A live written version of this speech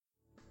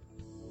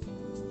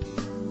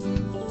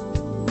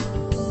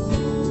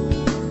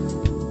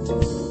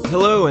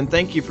Hello, and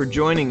thank you for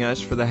joining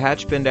us for the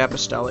Hatchbend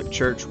Apostolic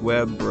Church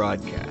web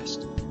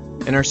broadcast.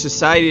 In our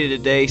society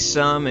today,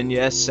 some, and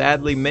yes,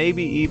 sadly,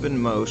 maybe even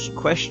most,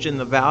 question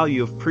the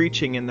value of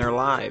preaching in their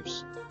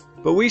lives.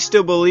 But we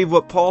still believe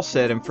what Paul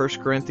said in 1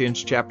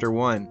 Corinthians chapter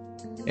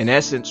 1. In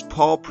essence,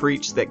 Paul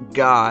preached that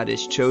God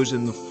has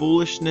chosen the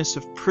foolishness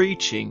of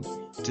preaching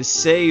to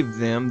save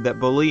them that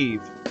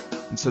believe.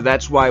 And so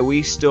that's why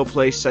we still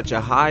place such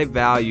a high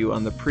value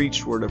on the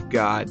preached word of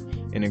God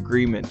in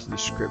agreement to the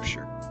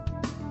Scripture.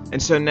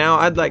 And so now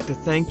I'd like to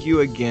thank you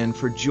again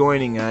for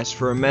joining us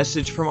for a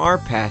message from our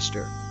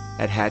pastor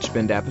at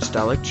Hatchbend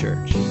Apostolic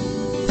Church. Amen.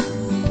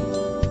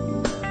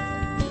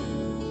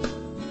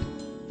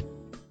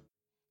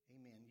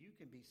 You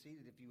can be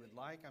seated if you would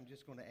like. I'm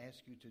just going to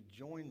ask you to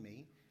join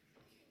me,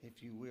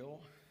 if you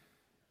will,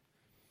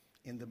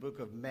 in the book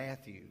of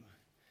Matthew.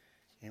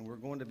 And we're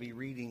going to be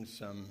reading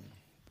some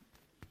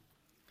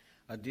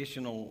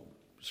additional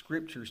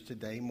scriptures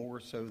today, more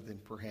so than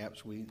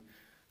perhaps we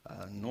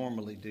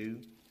normally do.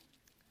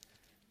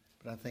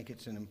 But I think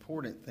it's an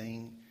important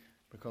thing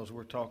because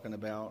we're talking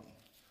about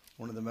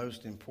one of the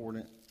most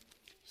important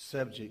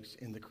subjects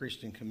in the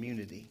Christian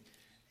community.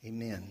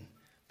 Amen.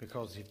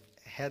 Because if it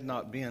had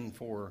not been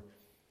for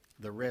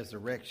the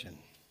resurrection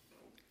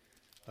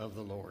of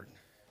the Lord,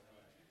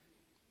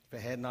 if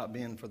it had not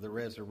been for the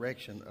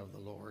resurrection of the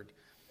Lord,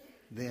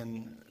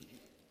 then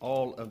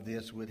all of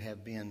this would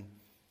have been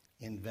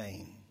in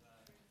vain.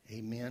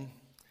 Amen.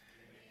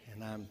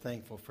 And I'm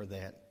thankful for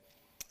that.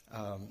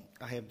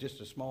 I have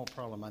just a small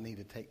problem I need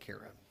to take care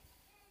of.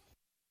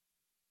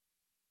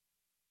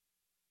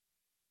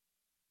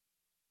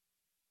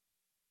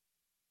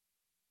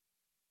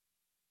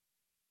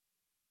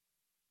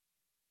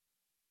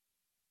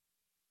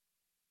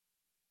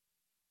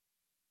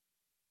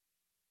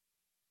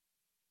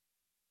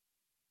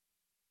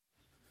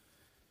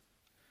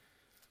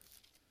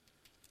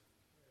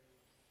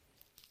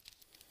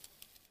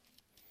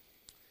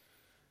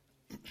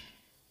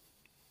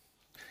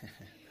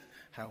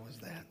 How was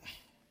that?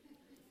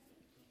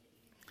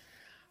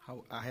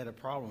 I had a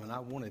problem, and I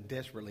wanted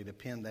desperately to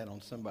pin that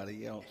on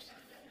somebody else.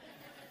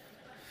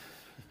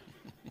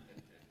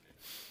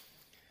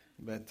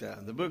 But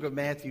the book of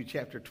Matthew,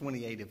 chapter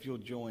 28, if you'll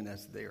join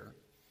us there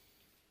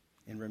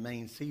and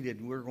remain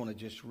seated, we're going to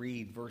just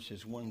read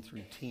verses 1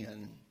 through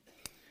 10.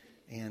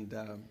 And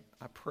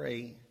I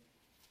pray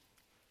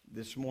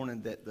this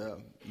morning that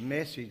the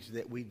message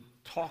that we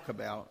talk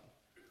about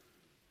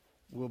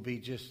will be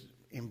just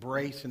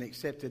embraced and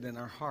accepted in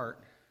our heart,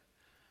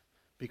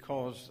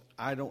 because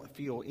I don't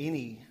feel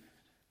any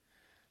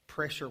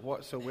pressure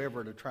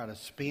whatsoever to try to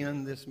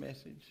spin this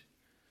message,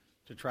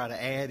 to try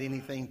to add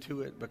anything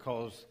to it,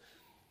 because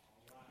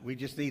we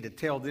just need to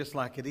tell this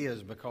like it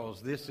is,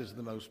 because this is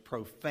the most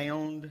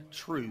profound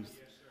truth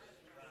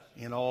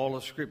in all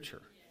of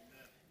Scripture.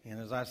 And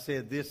as I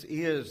said, this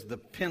is the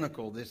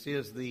pinnacle, this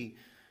is the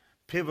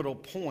pivotal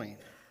point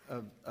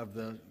of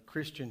the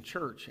Christian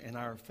church and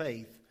our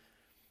faith.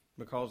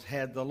 Because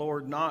had the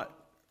Lord not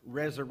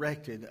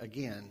resurrected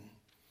again,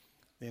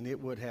 then it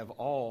would have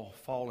all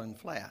fallen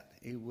flat.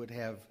 It would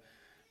have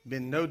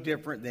been no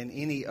different than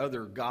any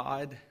other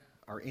god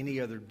or any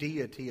other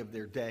deity of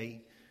their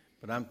day.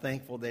 But I'm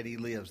thankful that he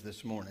lives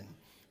this morning.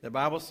 The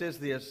Bible says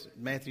this,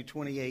 Matthew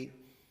 28,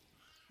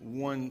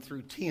 1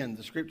 through 10.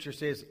 The Scripture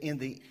says, in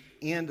the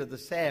end of the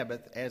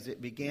Sabbath, as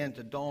it began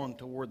to dawn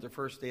toward the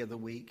first day of the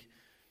week,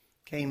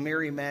 came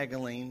Mary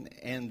Magdalene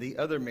and the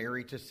other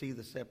Mary to see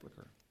the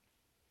sepulchre.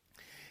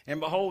 And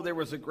behold, there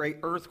was a great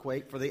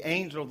earthquake, for the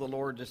angel of the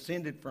Lord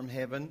descended from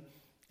heaven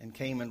and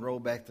came and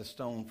rolled back the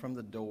stone from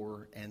the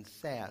door and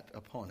sat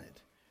upon it.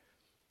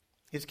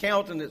 His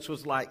countenance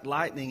was like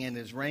lightning, and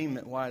his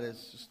raiment white as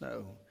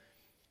snow.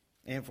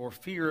 And for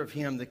fear of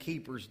him the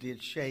keepers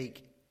did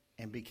shake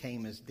and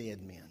became as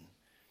dead men.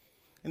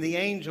 And the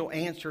angel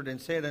answered and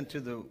said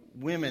unto the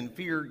women,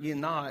 fear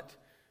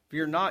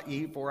not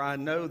ye, for I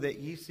know that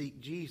ye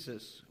seek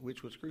Jesus,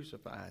 which was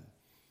crucified.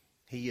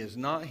 He is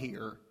not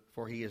here,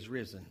 for he is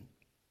risen.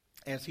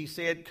 As he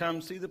said,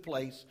 come see the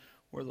place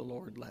where the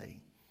Lord lay.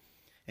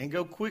 And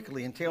go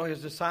quickly and tell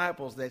his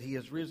disciples that he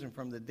is risen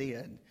from the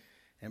dead.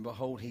 And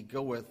behold, he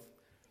goeth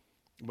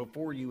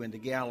before you into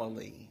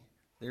Galilee.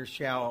 There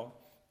shall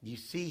ye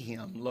see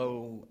him.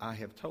 Lo, I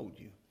have told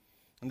you.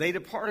 And they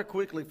departed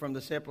quickly from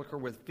the sepulchre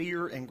with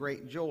fear and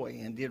great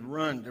joy, and did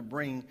run to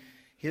bring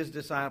his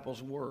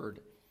disciples word.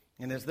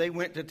 And as they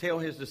went to tell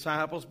his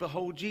disciples,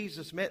 behold,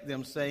 Jesus met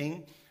them,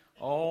 saying,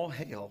 all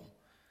hail.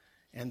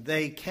 And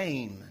they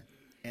came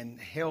and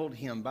held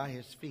him by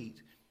his feet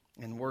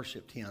and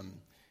worshipped him.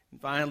 And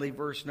finally,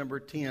 verse number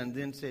 10,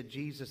 then said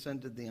Jesus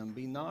unto them,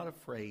 be not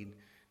afraid.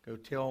 Go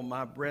tell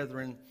my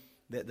brethren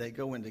that they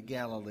go into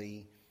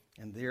Galilee,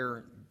 and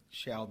there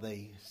shall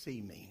they see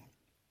me.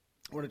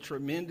 What a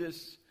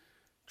tremendous,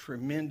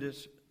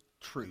 tremendous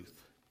truth.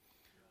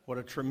 What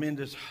a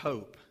tremendous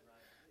hope,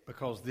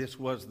 because this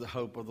was the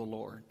hope of the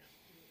Lord.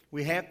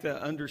 We have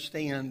to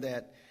understand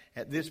that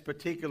at this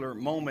particular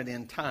moment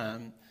in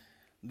time,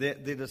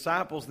 that the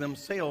disciples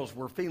themselves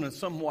were feeling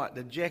somewhat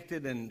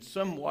dejected and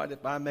somewhat,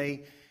 if I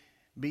may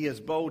be as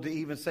bold to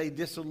even say,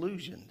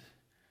 disillusioned.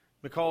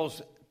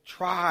 Because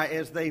try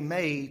as they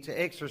may to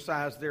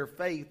exercise their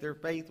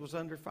faith was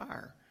under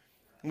fire.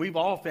 And we've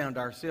all found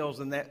ourselves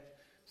in that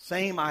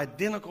same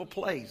identical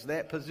place,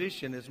 that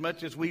position. As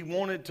much as we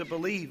wanted to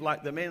believe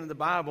like the man in the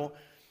Bible,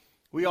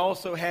 we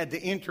also had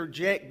to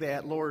interject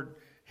that, Lord,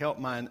 help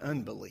mine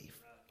unbelief.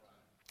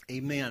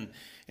 Amen.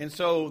 And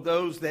so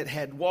those that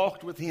had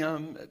walked with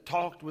him,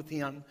 talked with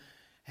him,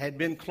 had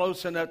been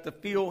close enough to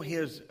feel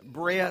his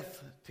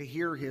breath, to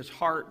hear his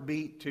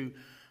heartbeat, to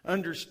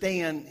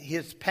understand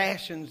his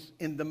passions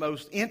in the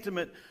most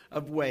intimate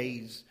of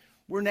ways,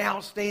 were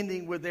now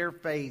standing with their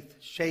faith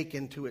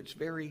shaken to its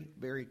very,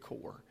 very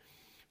core.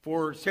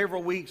 For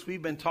several weeks,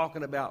 we've been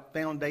talking about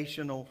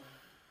foundational,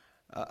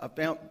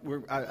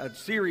 a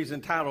series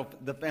entitled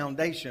The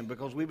Foundation,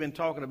 because we've been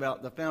talking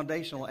about the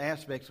foundational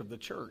aspects of the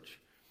church.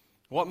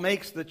 What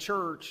makes the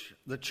church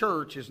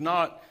is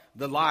not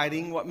the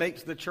lighting. What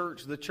makes the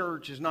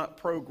church is not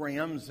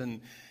programs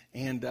and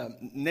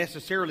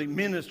necessarily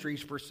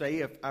ministries per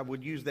se, if I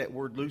would use that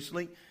word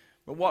loosely.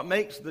 But what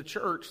makes the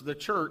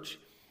church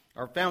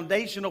are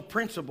foundational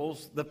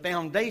principles, the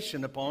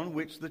foundation upon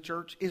which the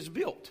church is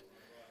built.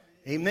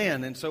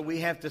 Amen. And so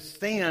we have to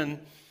stand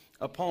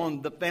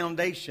upon the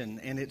foundation,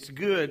 and it's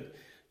good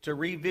to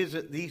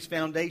revisit these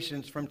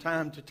foundations from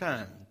time to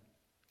time.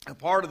 A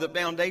part of the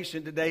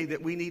foundation today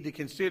that we need to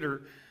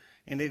consider,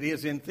 and it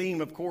is in theme,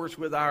 of course,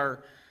 with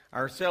our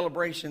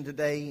celebration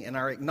today and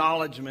our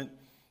acknowledgement,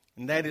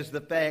 and that is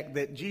the fact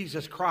that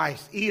Jesus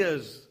Christ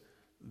is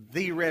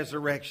the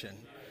resurrection.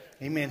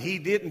 Amen. He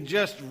didn't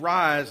just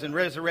rise and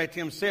resurrect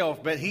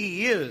himself, but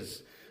he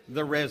is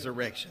the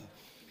resurrection.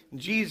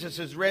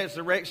 Jesus'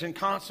 resurrection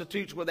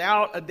constitutes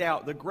without a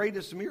doubt the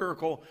greatest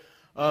miracle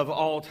of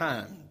all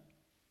time.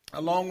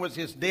 Along with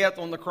his death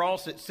on the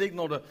cross, it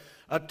signaled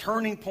a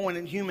turning point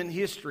in human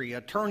history,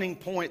 a turning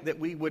point that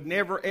we would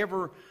never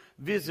ever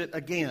visit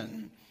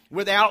again.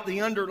 Without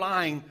the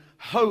underlying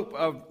hope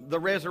of the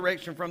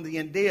resurrection from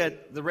the dead,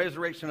 the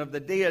resurrection of the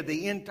dead,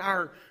 the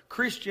entire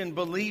Christian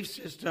belief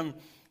system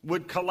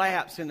would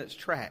collapse in its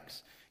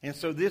tracks. And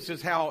so this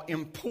is how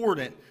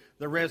important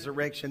the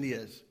resurrection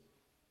is.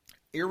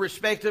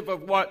 Irrespective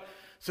of what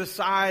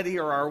society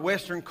or our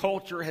Western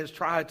culture has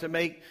tried to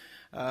make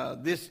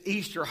this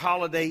Easter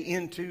holiday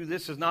into,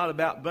 this is not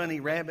about bunny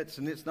rabbits,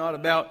 and it's not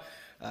about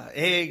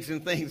eggs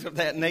and things of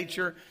that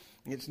nature.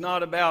 It's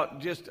not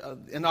about just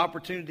an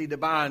opportunity to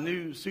buy a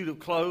new suit of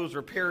clothes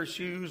or pair of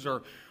shoes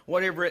or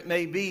whatever it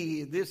may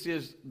be. This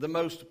is the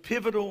most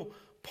pivotal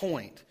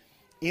point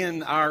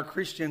in our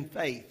Christian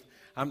faith.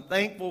 I'm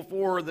thankful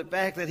for the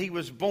fact that he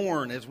was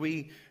born, as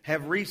we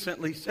have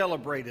recently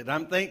celebrated.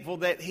 I'm thankful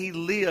that he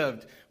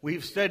lived.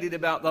 We've studied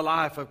about the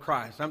life of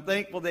Christ. I'm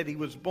thankful that he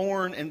was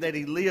born and that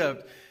he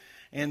lived.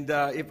 And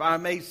if I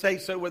may say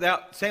so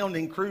without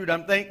sounding crude,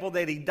 I'm thankful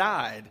that he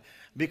died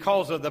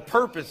because of the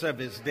purpose of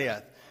his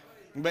death.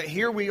 But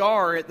here we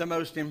are at the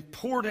most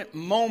important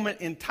moment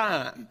in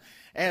time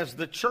as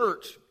the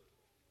church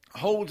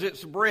holds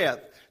its breath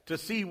to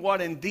see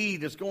what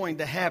indeed is going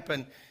to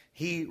happen.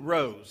 He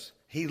rose.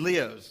 He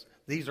lives.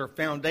 These are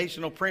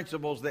foundational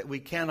principles that we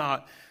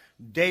cannot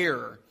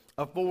dare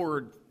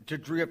afford to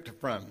drift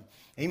from.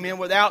 Amen.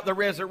 Without the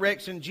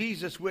resurrection,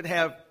 Jesus would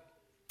have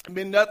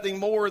been nothing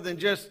more than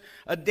just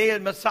a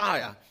dead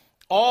Messiah.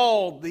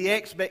 All the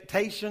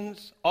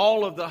expectations,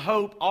 all of the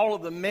hope, all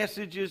of the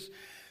messages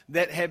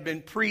that have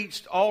been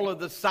preached, all of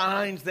the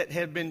signs that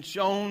have been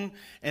shown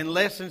and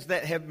lessons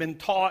that have been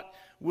taught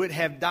would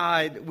have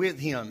died with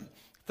him.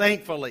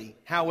 Thankfully,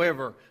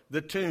 however,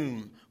 the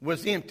tomb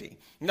was empty.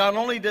 Not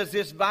only does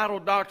this vital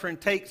doctrine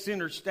take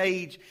center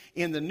stage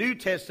in the New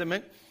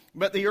Testament,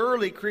 but the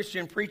early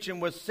Christian preaching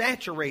was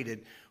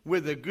saturated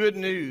with the good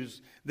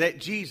news that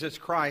Jesus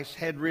Christ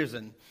had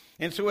risen.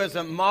 And so as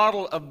a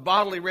model of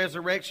bodily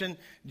resurrection,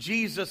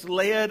 Jesus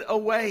led a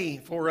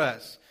way for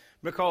us.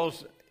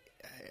 Because,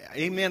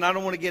 amen, I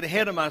don't want to get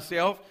ahead of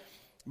myself,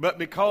 but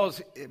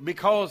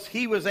because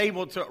he was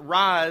able to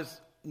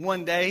rise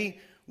one day,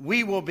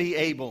 we will be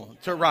able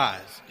to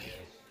rise.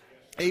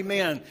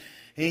 Amen.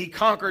 He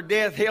conquered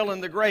death, hell,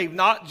 and the grave,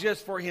 not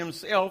just for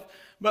himself,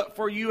 but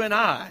for you and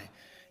I.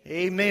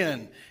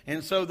 Amen.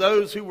 And so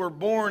those who were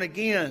born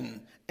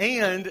again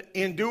and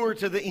endure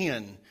to the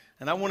end.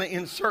 And I want to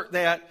insert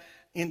that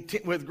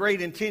with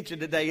great intention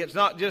today. It's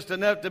not just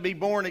enough to be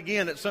born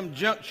again at some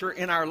juncture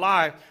in our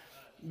life,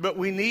 but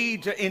we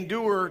need to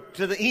endure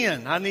to the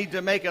end. I need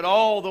to make it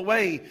all the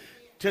way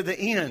to the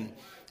end.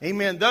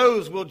 Amen.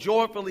 Those will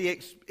joyfully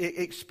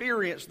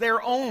experience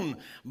their own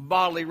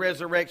bodily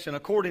resurrection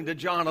according to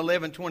John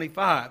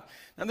 11:25.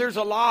 Now there's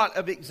a lot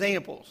of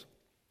examples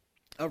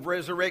of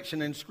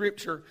resurrection in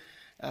Scripture,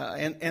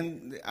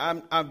 and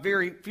I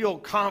feel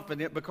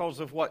confident because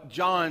of what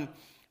John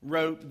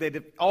wrote, that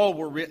if all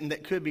were written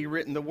that could be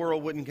written, the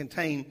world wouldn't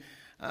contain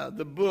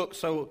the book.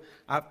 So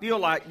I feel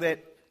like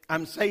that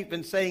I'm safe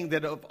in saying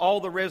that of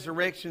all the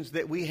resurrections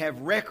that we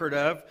have record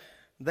of,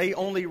 they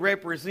only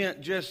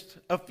represent just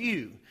a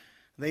few.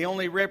 They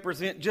only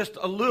represent just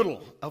a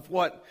little of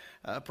what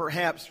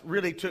perhaps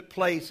really took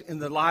place in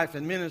the life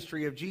and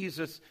ministry of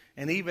Jesus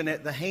and even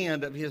at the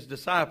hand of his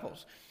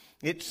disciples.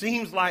 It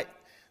seems like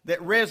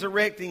that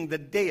resurrecting the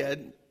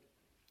dead,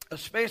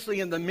 especially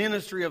in the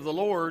ministry of the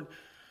Lord,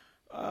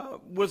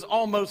 was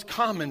almost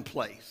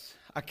commonplace.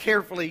 I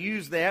carefully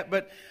use that,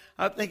 but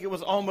I think it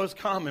was almost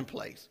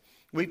commonplace.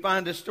 We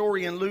find a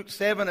story in Luke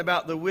 7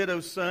 about the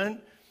widow's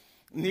son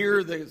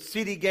near the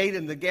city gate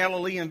in the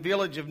Galilean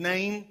village of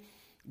Nain.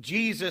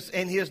 Jesus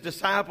and his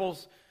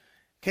disciples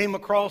came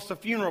across a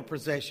funeral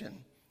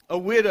procession. A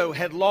widow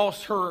had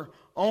lost her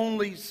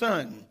only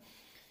son.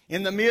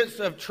 In the midst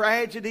of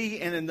tragedy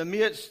and in the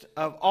midst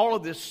of all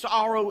of this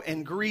sorrow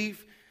and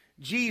grief,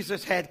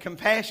 Jesus had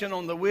compassion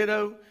on the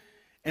widow,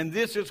 and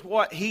this is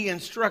what he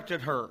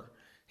instructed her.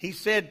 He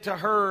said to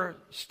her,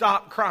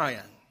 "Stop crying."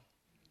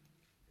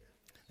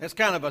 That's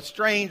kind of a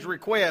strange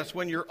request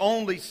when your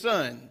only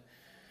son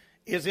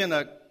is in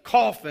a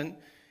coffin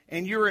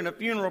and you're in a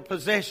funeral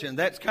procession.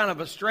 That's kind of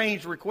a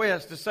strange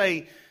request to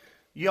say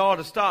you ought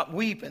to stop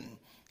weeping.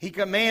 He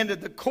commanded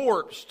the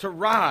corpse to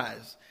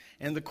rise.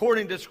 And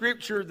according to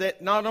Scripture,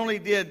 that not only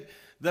did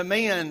the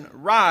man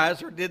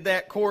rise, or did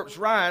that corpse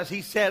rise,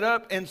 he sat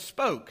up and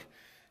spoke.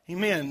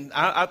 Amen.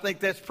 I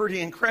think that's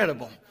pretty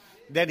incredible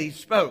that he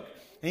spoke.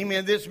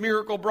 Amen. This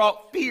miracle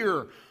brought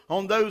fear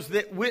on those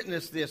that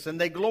witnessed this,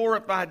 and they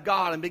glorified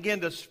God and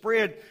began to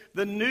spread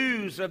the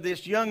news of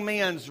this young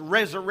man's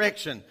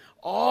resurrection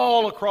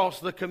all across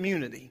the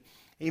community.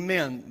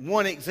 Amen.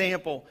 One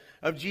example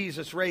of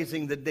Jesus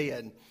raising the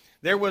dead.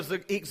 There was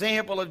the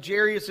example of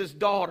Jairus'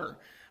 daughter,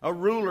 a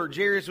ruler.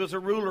 Jairus was a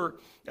ruler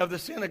of the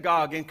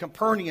synagogue in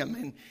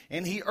Capernaum,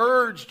 and he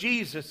urged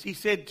Jesus. He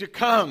said to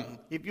come,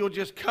 if you'll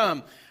just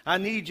come, I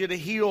need you to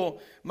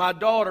heal my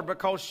daughter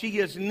because she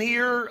is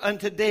near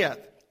unto death.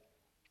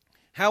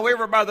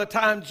 However, by the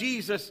time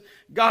Jesus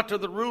got to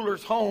the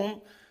ruler's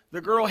home,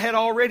 the girl had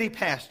already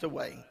passed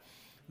away.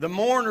 The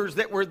mourners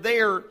that were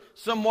there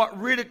somewhat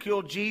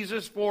ridiculed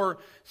Jesus for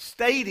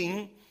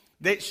stating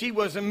that she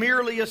was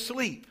merely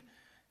asleep.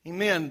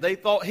 Amen. They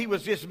thought he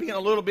was just being a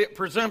little bit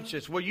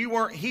presumptuous. Well, you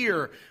weren't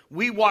here.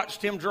 We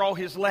watched him draw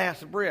his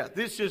last breath.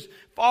 This is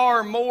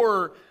far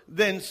more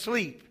than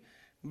sleep.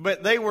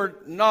 But they were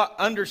not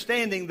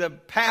understanding the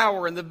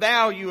power and the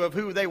value of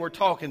who they were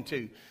talking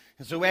to.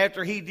 And so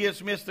after he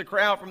dismissed the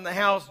crowd from the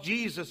house,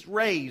 Jesus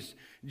raised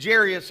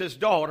Jairus'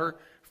 daughter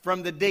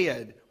from the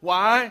dead.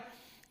 Why?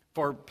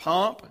 For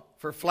pomp,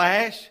 for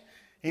flash,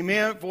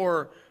 amen,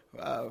 for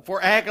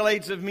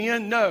accolades of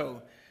men?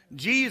 No.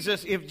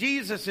 Jesus, if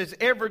Jesus is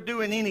ever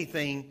doing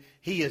anything,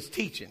 he is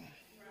teaching.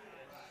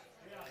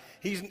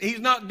 He's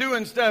not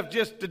doing stuff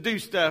just to do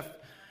stuff,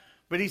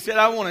 but he said,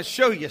 I want to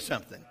show you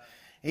something.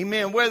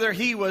 Amen. Whether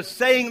he was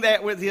saying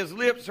that with his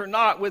lips or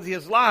not with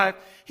his life,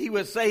 he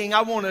was saying,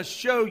 I want to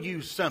show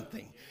you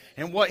something.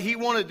 And what he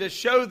wanted to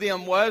show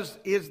them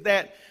is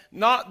that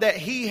not that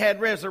he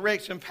had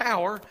resurrection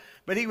power,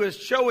 but he was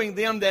showing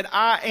them that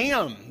I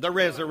am the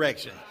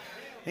resurrection.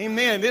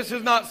 Amen. This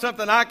is not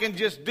something I can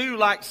just do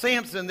like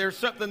Samson. There's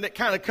something that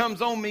kind of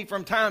comes on me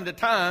from time to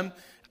time.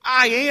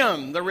 I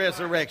am the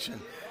resurrection.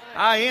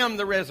 I am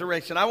the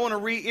resurrection. I want to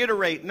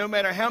reiterate, no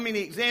matter how many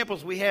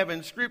examples we have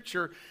in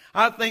Scripture,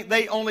 I think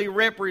they only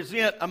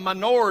represent a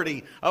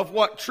minority of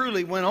what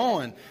truly went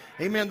on.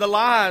 Amen. The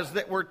lives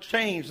that were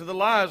changed, the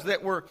lives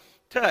that were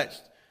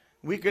touched.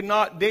 We could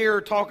not dare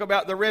talk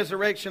about the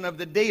resurrection of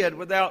the dead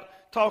without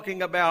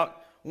talking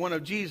about one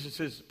of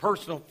Jesus'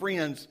 personal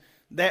friends,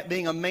 that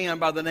being a man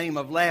by the name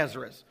of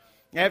Lazarus.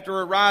 After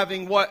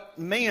arriving what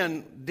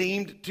man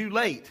deemed too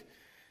late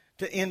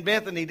in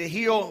Bethany to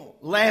heal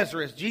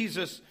Lazarus,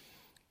 Jesus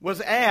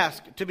was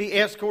asked to be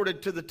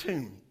escorted to the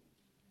tomb.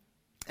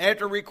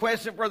 After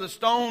requesting for the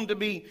stone to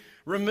be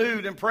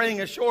removed and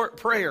praying a short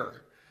prayer,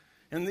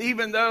 and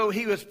even though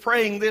he was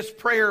praying this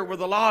prayer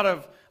with a lot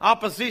of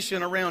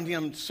opposition around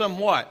him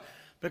somewhat,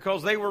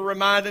 because they were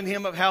reminding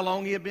him of how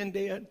long he had been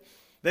dead.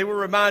 They were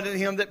reminding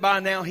him that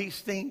by now he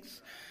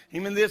stinks.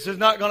 Amen. This is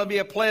not going to be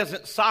a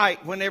pleasant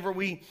sight whenever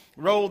we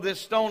roll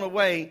this stone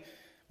away.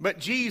 But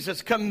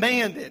Jesus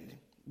commanded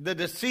the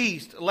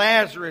deceased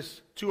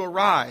Lazarus to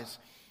arise.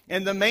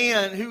 And the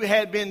man who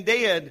had been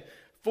dead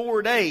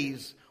 4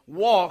 days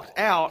walked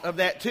out of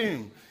that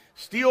tomb,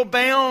 still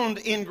bound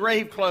in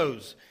grave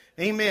clothes.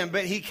 Amen.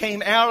 But he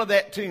came out of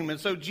that tomb. And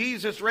so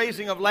Jesus'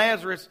 raising of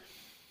Lazarus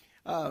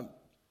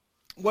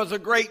was a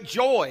great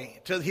joy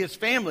to his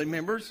family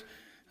members.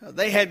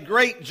 They had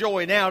great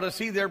joy now to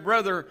see their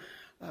brother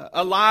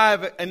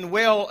alive and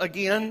well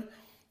again.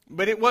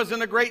 But it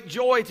wasn't a great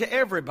joy to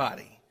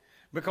everybody,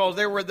 because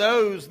there were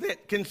those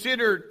that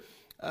considered,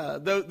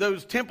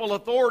 those temple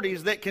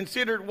authorities that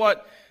considered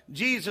what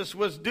Jesus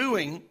was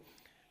doing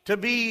to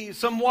be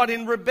somewhat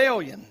in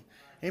rebellion.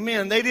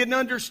 Amen. They didn't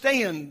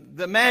understand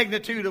the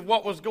magnitude of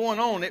what was going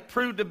on. It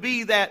proved to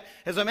be that,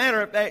 as a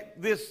matter of fact,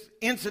 this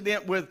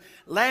incident with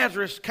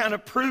Lazarus kind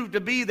of proved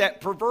to be that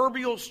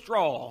proverbial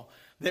straw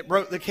that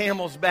broke the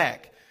camel's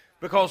back.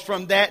 Because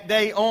from that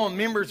day on,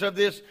 members of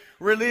this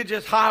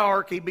religious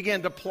hierarchy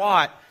began to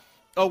plot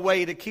a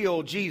way to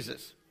kill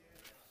Jesus.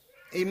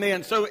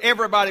 Amen. So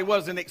everybody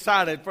wasn't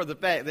excited for the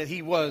fact that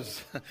he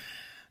was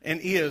and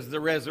is the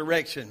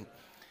resurrection.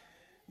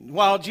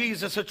 While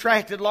Jesus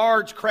attracted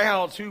large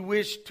crowds who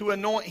wished to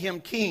anoint him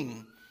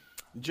king,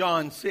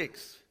 John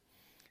 6,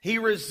 he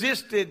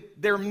resisted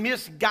their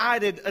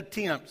misguided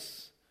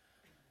attempts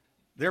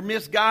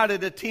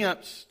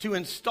to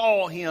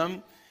install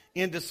him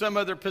into some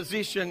other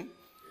position,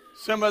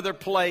 some other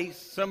place,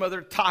 some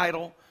other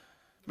title.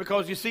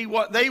 Because you see,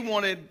 what they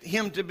wanted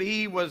him to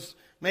be was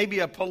maybe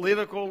a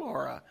political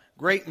or a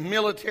great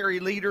military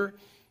leader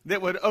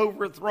that would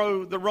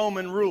overthrow the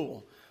Roman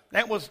rule.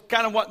 That was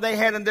kind of what they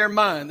had in their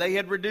mind. They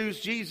had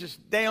reduced Jesus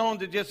down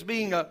to just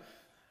being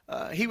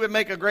he would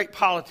make a great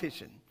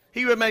politician.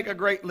 He would make a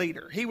great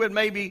leader. He would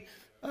maybe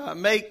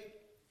make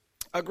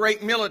a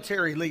great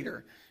military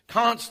leader.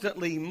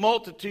 Constantly,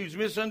 multitudes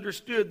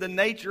misunderstood the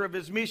nature of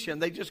his mission.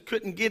 They just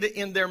couldn't get it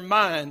in their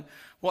mind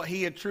what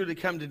he had truly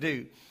come to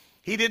do.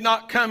 He did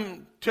not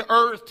come to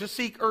earth to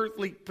seek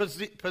earthly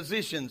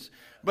positions,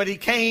 but he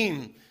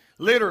came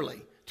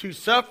literally to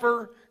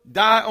suffer,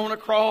 die on a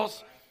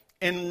cross,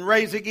 and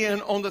rise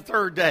again on the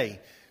third day.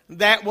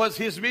 That was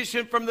his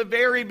mission from the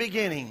very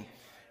beginning.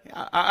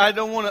 I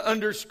don't want to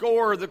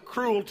underscore the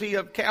cruelty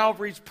of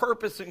Calvary's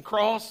purpose and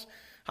cross.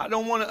 I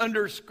don't want to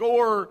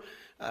underscore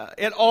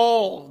at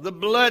all the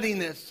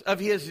bloodiness of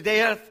his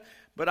death,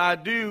 but I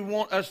do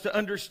want us to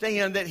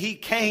understand that he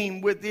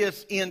came with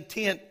this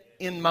intent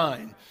in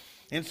mind.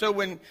 And so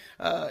when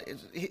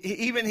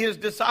even his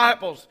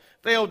disciples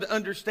failed to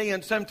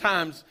understand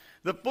sometimes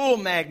the full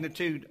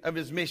magnitude of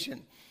his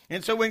mission.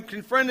 And so when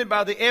confronted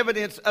by the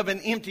evidence of an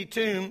empty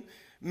tomb,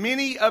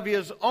 many of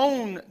his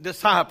own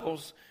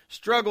disciples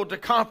struggled to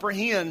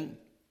comprehend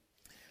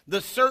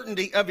the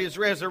certainty of his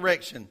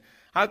resurrection.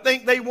 I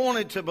think they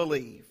wanted to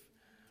believe,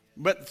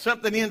 but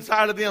something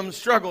inside of them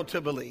struggled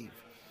to believe.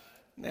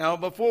 Now,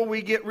 before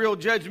we get real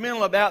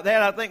judgmental about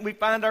that, I think we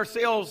find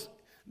ourselves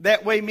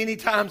that way many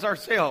times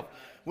ourselves.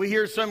 We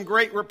hear some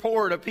great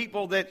report of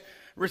people that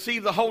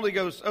receive the Holy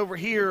Ghost over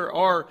here,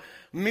 or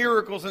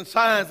miracles and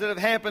signs that have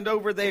happened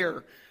over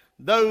there.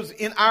 Those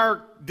in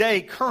our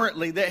day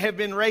currently that have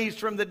been raised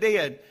from the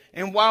dead.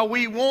 And while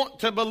we want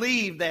to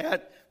believe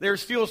that,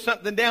 there's still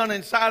something down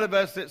inside of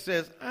us that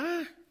says,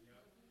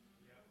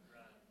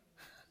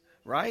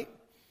 right?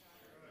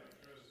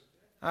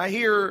 I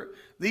hear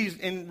these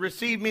and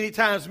receive many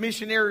times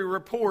missionary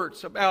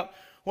reports about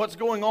what's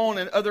going on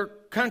in other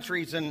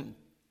countries, and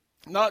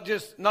not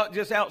just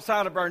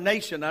outside of our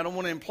nation. I don't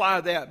want to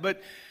imply that,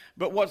 but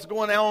what's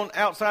going on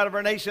outside of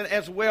our nation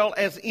as well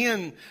as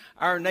in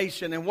our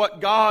nation, and what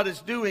God is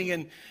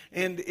doing.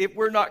 And if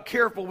we're not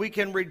careful, we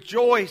can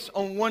rejoice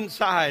on one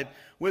side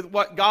with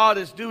what God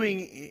is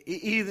doing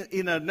either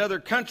in another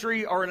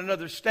country or in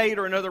another state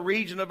or another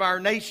region of our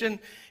nation.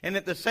 And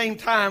at the same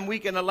time, we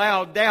can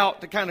allow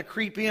doubt to kind of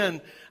creep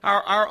in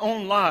our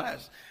own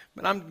lives.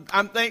 But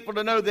I'm thankful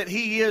to know that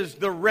he is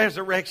the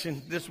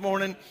resurrection this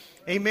morning.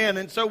 Amen.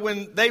 And so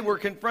when they were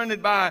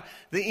confronted by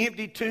the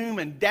empty tomb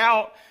and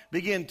doubt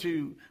began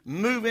to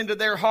move into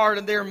their heart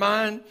and their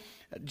mind,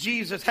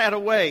 Jesus had a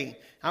way.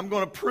 I'm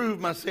going to prove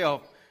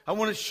myself. I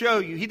want to show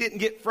you. He didn't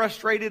get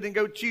frustrated and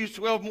go choose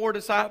 12 more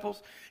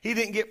disciples. He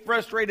didn't get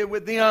frustrated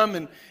with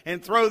them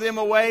and throw them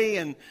away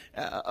and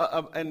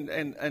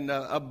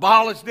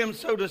abolish them,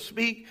 so to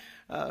speak,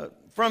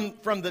 from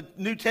the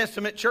New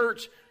Testament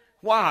church.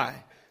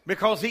 Why?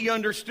 Because he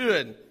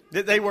understood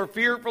that they were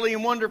fearfully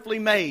and wonderfully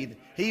made.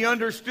 He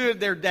understood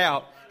their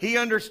doubt. He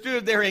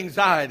understood their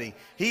anxiety.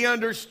 He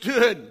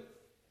understood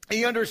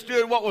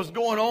what was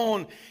going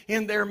on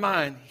in their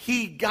mind.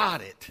 He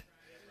got it.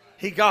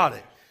 He got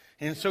it.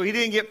 And so he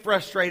didn't get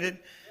frustrated.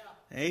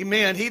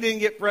 Amen. He didn't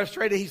get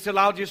frustrated. He said,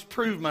 I'll just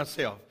prove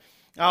myself.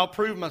 I'll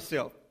prove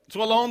myself.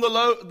 So along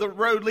the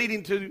road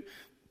leading to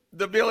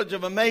the village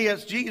of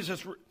Emmaus,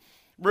 Jesus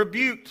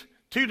rebuked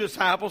two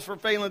disciples for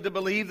failing to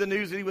believe the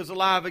news that he was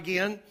alive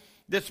again.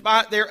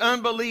 Despite their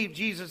unbelief,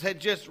 Jesus had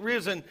just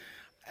risen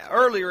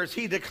earlier, as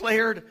he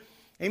declared,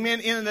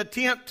 amen, in an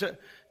attempt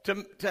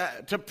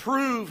to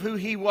prove who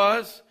he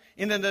was,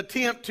 in an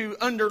attempt to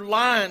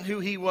underline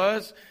who he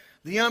was.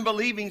 The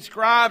unbelieving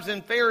scribes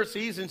and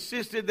Pharisees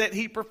insisted that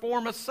he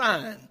perform a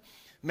sign.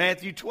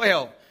 Matthew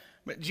 12.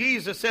 But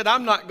Jesus said,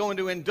 I'm not going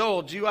to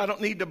indulge you. I don't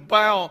need to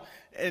bow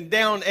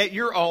down at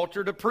your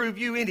altar to prove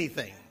you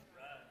anything.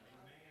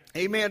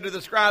 Amen. To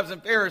the scribes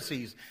and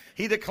Pharisees.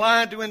 He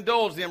declined to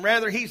indulge them.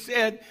 Rather, he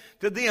said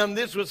to them,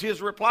 this was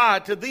his reply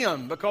to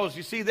them, because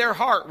you see, their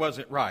heart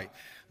wasn't right.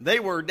 They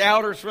were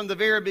doubters from the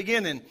very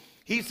beginning.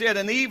 He said,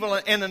 an evil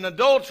and an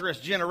adulterous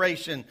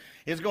generation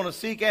is going to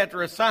seek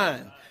after a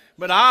sign.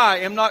 But I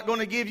am not going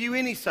to give you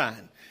any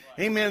sign.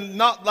 Amen.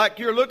 Not like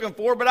you're looking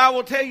for, but I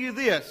will tell you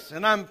this.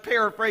 And I'm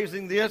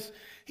paraphrasing this.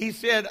 He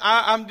said,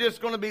 I'm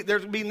just going to be,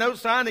 there's going to be no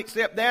sign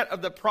except that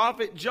of the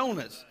prophet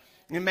Jonas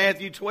in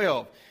Matthew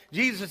 12.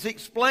 Jesus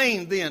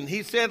explained then.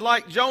 He said,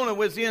 like Jonah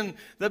was in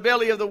the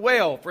belly of the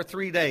whale for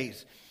 3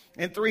 days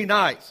and 3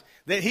 nights,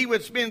 that he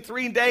would spend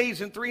 3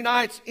 days and 3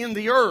 nights in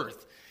the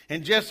earth.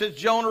 And just as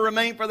Jonah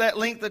remained for that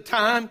length of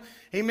time,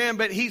 Amen.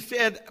 But he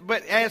said,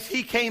 but as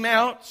he came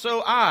out,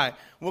 so I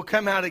will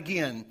come out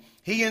again.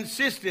 He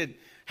insisted,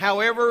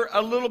 however,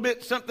 a little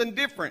bit something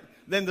different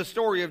than the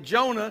story of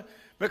Jonah,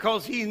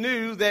 because he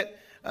knew that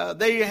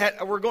they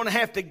were going to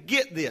have to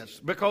get this.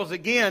 Because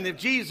again, if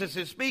Jesus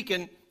is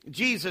speaking,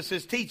 Jesus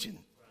is teaching.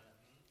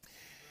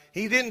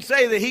 He didn't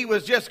say that he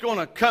was just going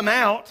to come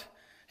out.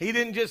 He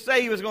didn't just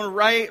say he was going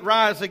to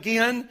rise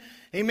again.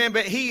 Amen.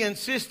 But he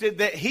insisted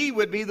that he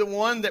would be the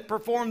one that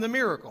performed the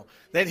miracle,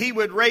 that he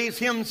would raise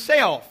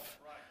himself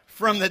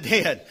from the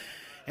dead.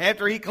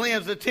 After he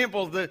cleansed the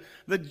temple,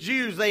 the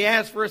Jews, they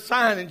asked for a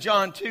sign in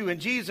John 2.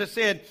 And Jesus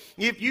said,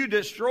 if you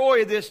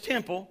destroy this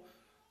temple,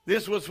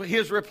 this was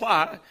his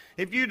reply,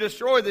 if you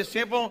destroy this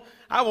temple,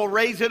 I will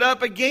raise it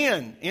up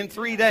again in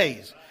 3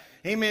 days.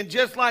 Amen.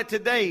 Just like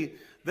today,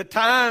 the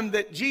time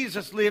that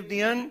Jesus lived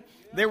in,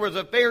 there was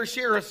a fair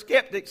share of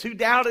skeptics who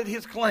doubted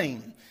his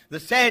claim. The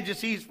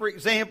Sadducees, for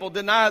example,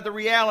 denied the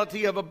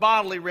reality of a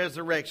bodily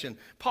resurrection.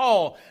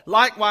 Paul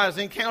likewise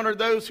encountered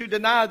those who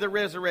denied the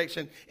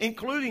resurrection,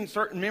 including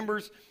certain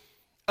members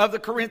of the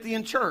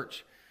Corinthian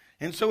church.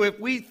 And so if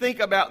we think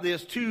about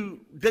this, to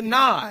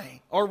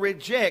deny or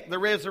reject the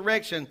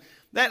resurrection,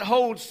 that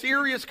holds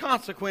serious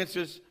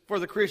consequences for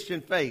the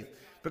Christian faith.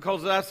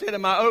 Because as I said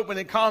in my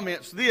opening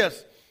comments,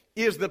 this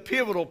is the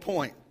pivotal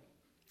point.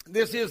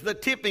 This is the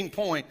tipping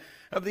point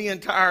of the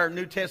entire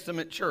New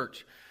Testament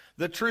church.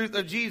 The truth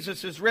of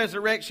Jesus'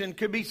 resurrection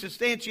could be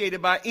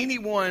substantiated by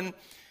anyone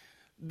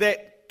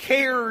that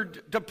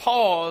cared to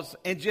pause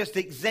and just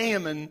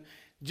examine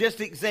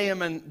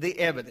the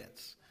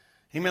evidence.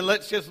 Amen.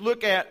 Let's just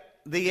look at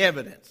the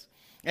evidence.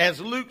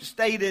 As Luke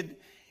stated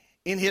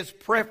in his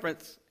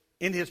preface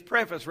in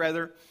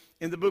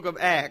the book of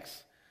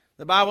Acts,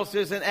 the Bible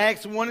says in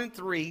Acts 1 and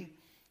 3,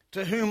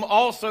 to whom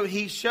also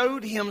he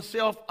showed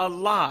himself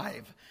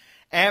alive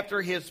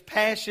after his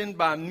passion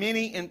by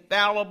many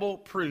infallible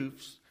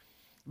proofs,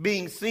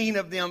 being seen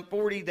of them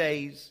 40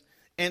 days,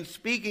 and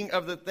speaking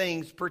of the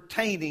things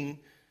pertaining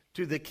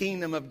to the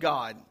kingdom of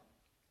God.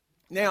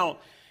 Now,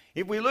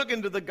 if we look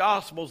into the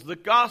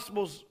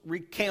Gospels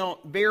recount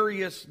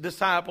various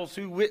disciples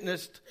who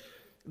witnessed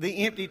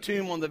the empty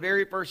tomb on the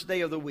very first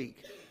day of the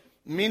week.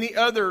 Many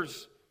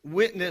others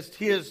witnessed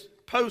his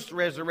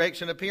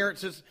post-resurrection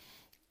appearances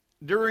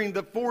during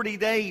the 40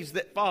 days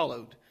that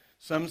followed.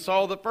 Some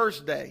saw the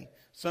first day.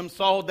 Some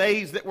saw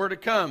days that were to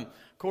come,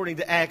 according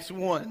to Acts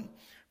 1.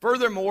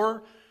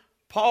 Furthermore,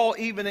 Paul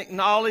even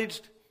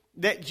acknowledged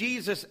that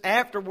Jesus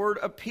afterward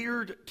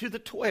appeared to the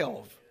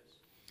 12,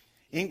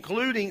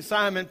 including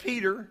Simon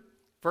Peter,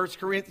 1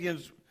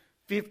 Corinthians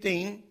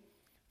 15,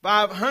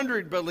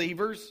 500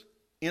 believers,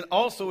 and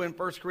also in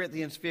 1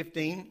 Corinthians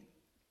 15.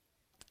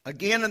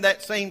 Again in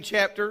that same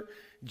chapter,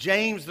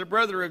 James, the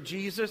brother of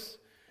Jesus.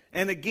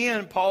 And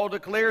again, Paul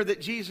declared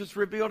that Jesus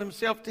revealed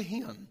himself to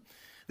him.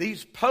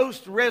 These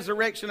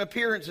post-resurrection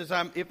appearances,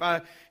 if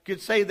I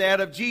could say that,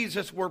 of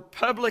Jesus were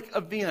public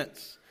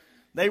events.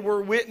 They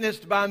were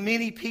witnessed by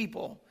many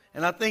people.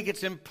 And I think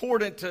it's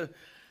important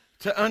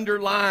to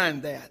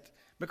underline that,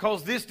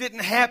 because this didn't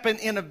happen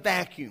in a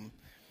vacuum.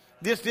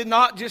 This did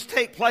not just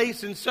take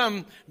place in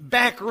some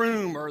back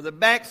room or the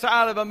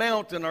backside of a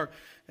mountain or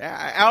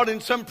out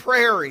in some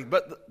prairie,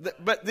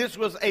 but this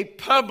was a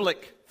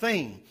public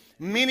thing.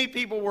 Many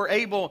people were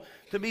able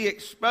to be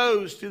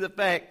exposed to the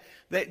fact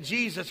that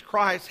Jesus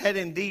Christ had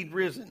indeed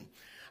risen.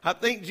 I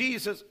think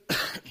Jesus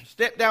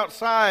stepped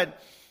outside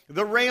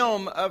the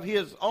realm of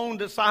his own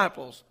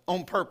disciples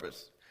on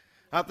purpose.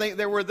 I think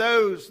there were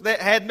those that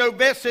had no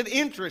vested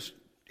interest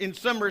in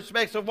some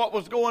respects of what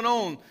was going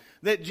on,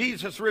 that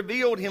Jesus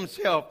revealed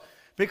himself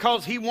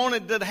because he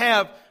wanted to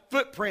have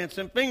footprints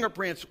and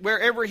fingerprints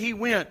wherever he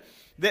went,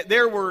 that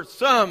there were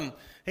some,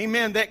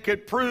 amen, that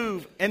could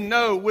prove and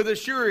know with a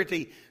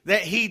surety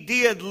that he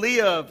did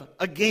live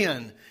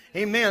again.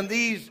 Amen.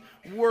 These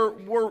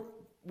were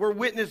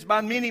witnessed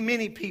by many,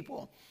 many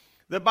people.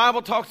 The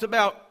Bible talks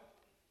about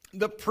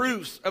the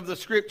proofs of the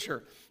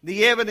Scripture.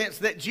 The evidence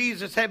that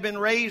Jesus had been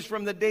raised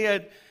from the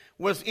dead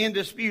was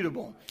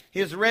indisputable.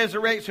 His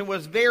resurrection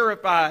was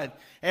verified,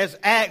 as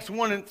Acts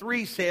 1 and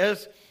 3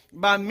 says,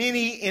 by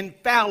many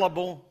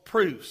infallible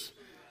proofs.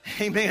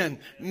 Amen.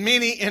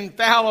 Many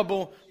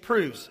infallible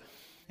proofs.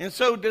 And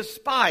so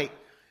despite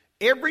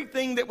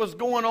everything that was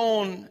going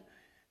on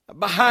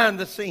behind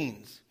the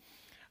scenes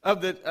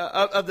of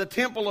the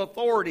temple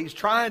authorities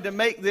trying to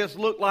make this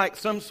look like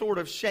some sort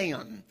of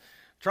sham,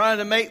 trying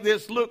to make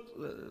this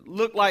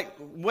look like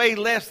way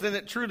less than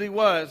it truly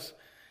was,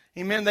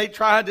 amen, they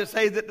tried to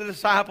say that the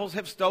disciples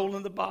have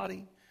stolen the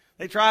body.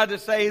 They tried to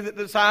say that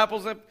the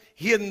disciples have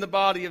hidden the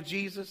body of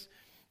Jesus.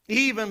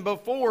 Even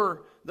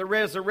before the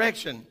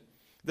resurrection,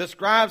 the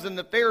scribes and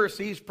the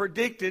Pharisees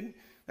predicted,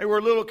 they were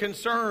a little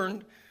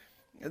concerned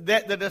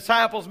that the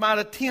disciples might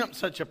attempt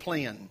such a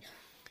plan.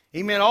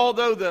 Amen.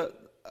 Although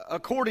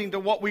according to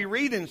what we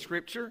read in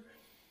Scripture,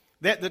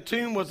 that the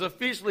tomb was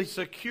officially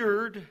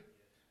secured,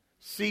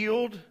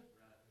 sealed,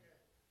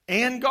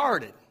 and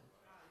guarded.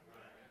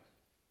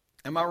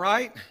 Am I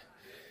right?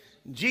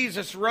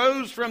 Jesus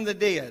rose from the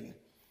dead.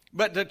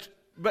 But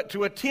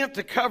to attempt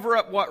to cover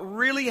up what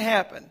really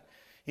happened.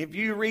 If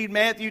you read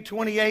Matthew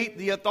 28,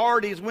 the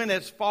authorities went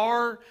as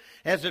far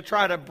as to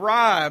try to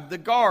bribe the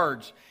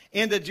guards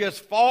into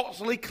just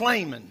falsely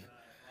claiming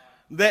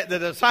that the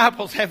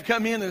disciples have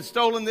come in and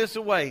stolen this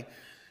away.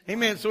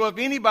 Amen. So if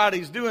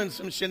anybody's doing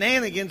some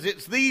shenanigans,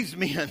 it's these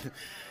men.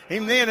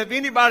 Amen. If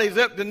anybody's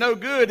up to no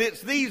good,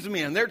 it's these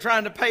men. They're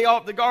trying to pay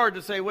off the guard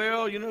to say,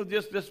 well,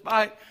 just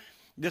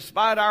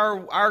despite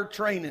our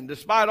training,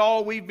 despite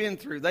all we've been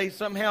through, they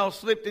somehow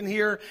slipped in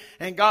here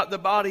and got the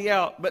body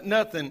out. But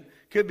nothing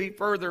could be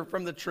further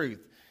from the truth.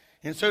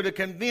 And so to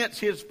convince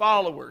his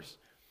followers,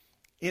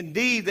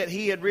 indeed, that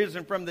he had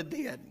risen from the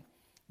dead,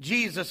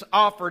 Jesus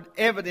offered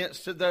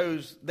evidence to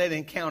those that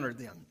encountered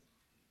them.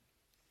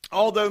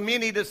 Although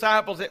many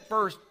disciples at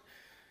first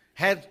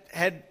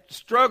had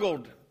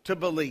struggled to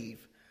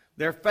believe,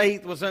 their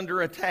faith was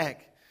under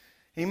attack.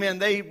 Amen.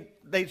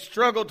 They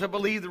struggled to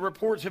believe the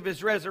reports of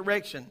his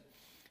resurrection.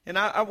 And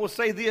I will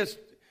say this,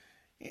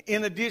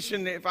 in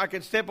addition, if I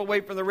could step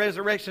away from the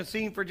resurrection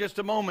scene for just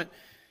a moment,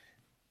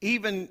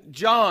 even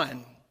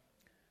John,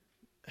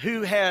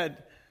 who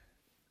had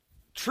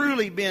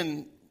truly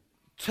been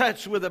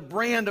touched with a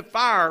brand of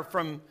fire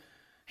from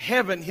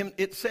heaven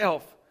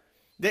itself,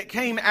 that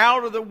came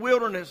out of the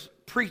wilderness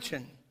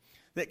preaching,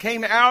 that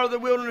came out of the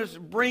wilderness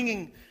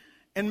bringing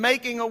and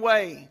making a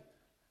way,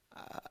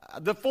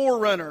 the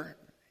forerunner,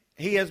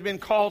 he has been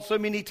called so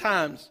many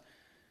times.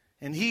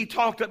 And he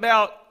talked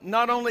about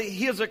not only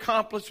his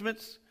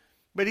accomplishments,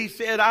 but he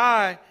said,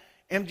 I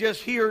am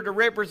just here to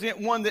represent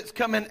one that's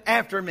coming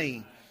after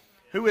me,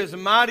 who is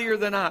mightier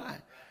than I.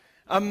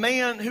 A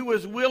man who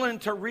was willing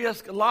to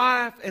risk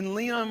life and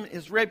limb,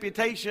 his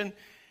reputation,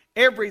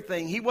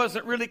 everything. He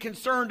wasn't really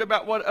concerned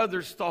about what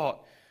others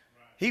thought.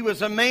 He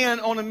was a man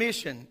on a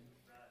mission.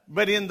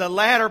 But in the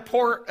latter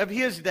part of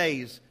his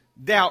days,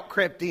 doubt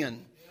crept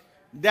in.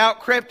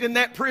 Doubt crept in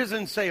that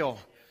prison cell.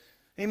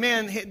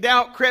 Amen.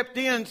 Doubt crept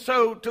in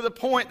so to the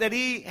point that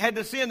he had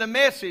to send a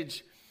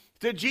message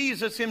to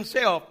Jesus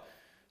himself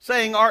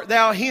saying, art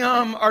thou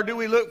him, or do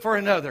we look for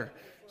another?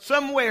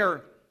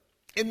 Somewhere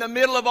in the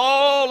middle of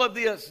all of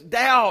this,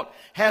 doubt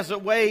has a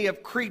way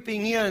of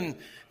creeping in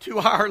to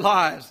our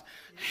lives.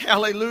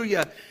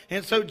 Hallelujah.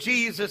 And so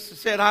Jesus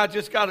said, I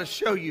just got to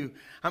show you.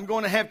 I'm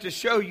going to have to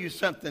show you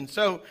something.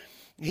 So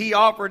he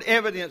offered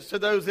evidence to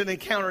those that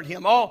encountered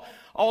him.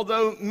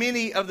 Although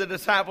many of the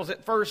disciples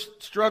at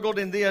first struggled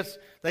in this,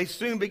 they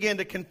soon began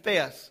to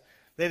confess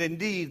that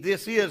indeed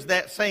this is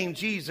that same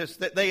Jesus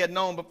that they had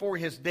known before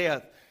his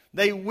death.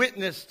 They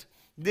witnessed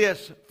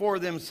this for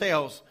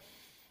themselves.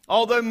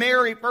 Although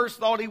Mary first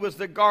thought he was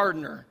the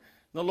gardener,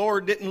 the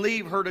Lord didn't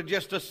leave her to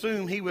just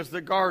assume he was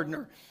the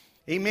gardener.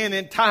 Amen.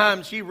 In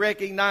time, she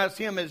recognized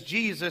him as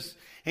Jesus,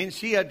 and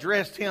she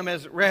addressed him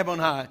as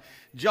Rabboni.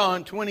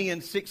 John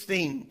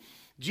 20:16.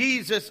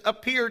 Jesus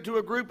appeared to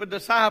a group of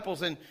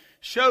disciples and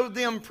showed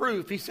them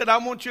proof. He said, I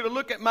want you to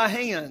look at my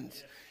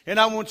hands, and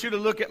I want you to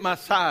look at my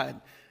side.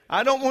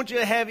 I don't want you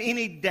to have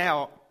any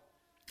doubt.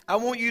 I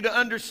want you to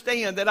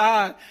understand that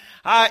I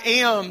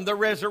am the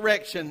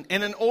resurrection.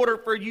 And in order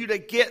for you to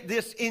get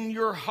this in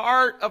your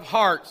heart of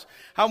hearts,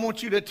 I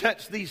want you to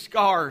touch these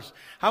scars.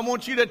 I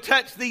want you to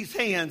touch these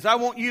hands. I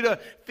want you to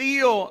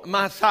feel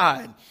my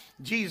side.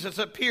 Jesus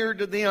appeared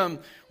to them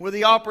with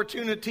the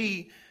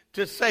opportunity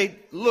to say,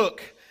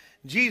 look.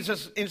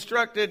 Jesus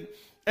instructed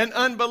an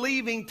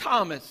unbelieving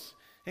Thomas.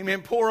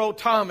 Amen. Poor old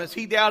Thomas.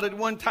 He doubted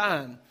one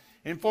time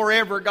and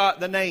forever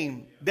got the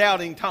name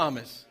Doubting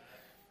Thomas.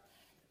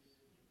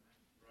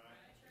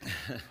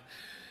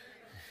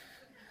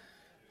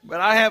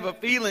 But I have a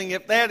feeling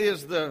if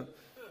that's the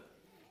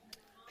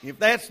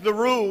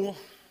rule,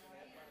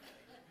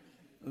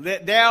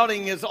 that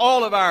doubting is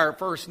all of our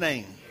first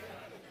name.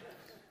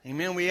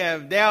 Amen. We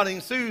have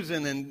Doubting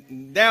Susan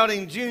and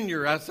Doubting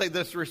Junior. I say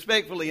this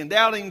respectfully, and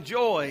Doubting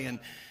Joy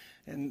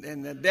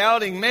and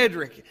Doubting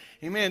Medrick.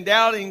 Amen.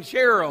 Doubting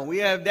Cheryl. We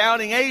have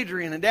Doubting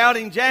Adrian and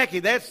Doubting Jackie.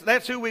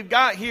 That's who we've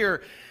got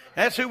here.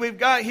 That's who we've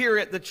got here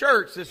at the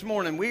church this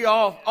morning. We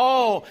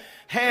all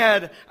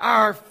had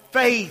our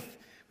faith.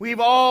 We've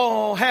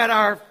all had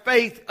our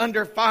faith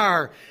under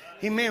fire.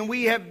 Amen.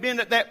 We have been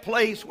at that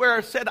place where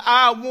I said,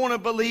 I want to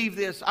believe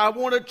this. I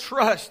want to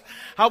trust.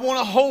 I want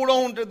to hold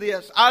on to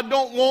this. I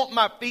don't want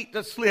my feet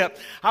to slip.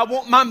 I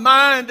want my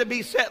mind to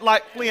be set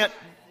like flint.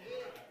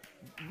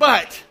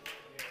 But,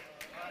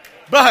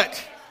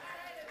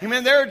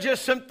 amen, there are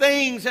just some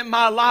things in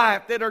my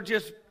life that are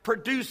just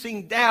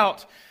producing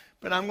doubt.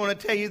 But I'm going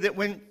to tell you that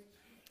when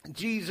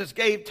Jesus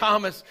gave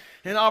Thomas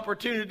an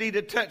opportunity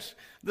to touch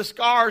the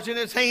scars in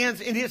his hands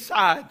and his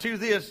side, to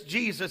this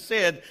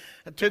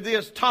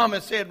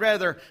Thomas said,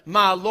 rather,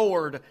 my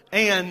Lord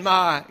and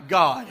my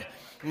God.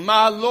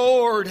 My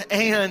Lord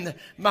and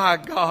my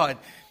God.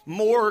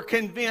 More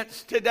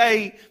convinced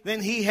today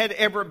than he had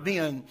ever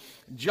been.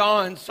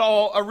 John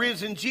saw a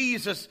risen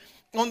Jesus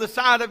on the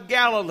side of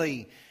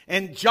Galilee.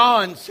 And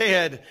John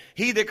said,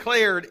 he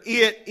declared,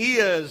 it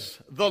is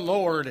the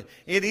Lord.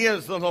 It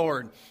is the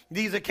Lord.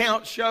 These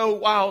accounts show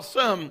while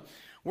some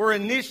were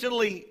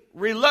initially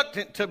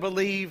reluctant to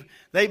believe,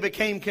 they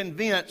became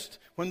convinced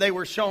when they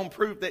were shown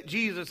proof that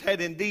Jesus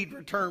had indeed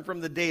returned from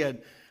the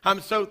dead.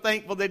 I'm so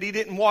thankful that he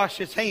didn't wash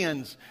his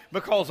hands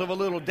because of a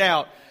little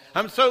doubt.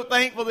 I'm so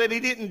thankful that he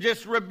didn't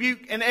just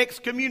rebuke and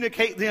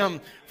excommunicate them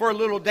for a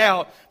little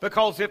doubt,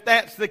 because if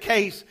that's the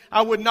case,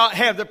 I would not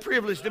have the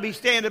privilege to be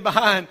standing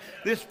behind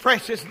this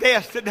precious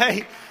desk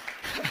today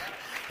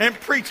and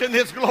preaching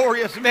this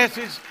glorious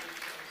message,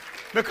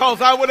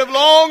 because I would have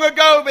long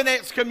ago been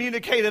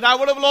excommunicated. I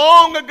would have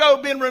long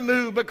ago been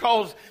removed,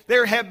 because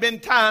there have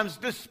been times,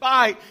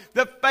 despite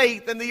the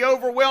faith and the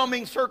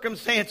overwhelming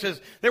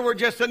circumstances, there were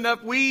just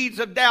enough weeds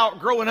of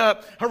doubt growing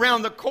up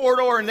around the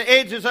corridor and the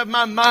edges of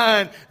my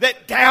mind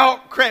that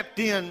doubt crept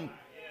in.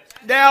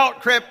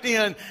 Doubt crept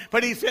in.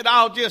 But he said,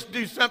 I'll just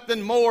do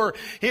something more.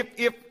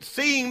 If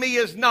seeing me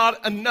is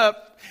not enough,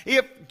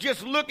 if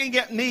just looking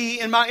at me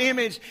and my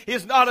image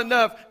is not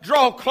enough,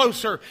 draw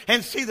closer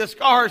and see the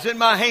scars in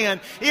my hand.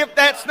 If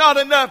that's not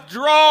enough,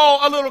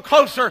 draw a little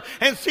closer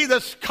and see the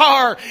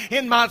scar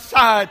in my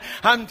side.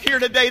 I'm here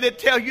today to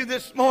tell you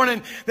this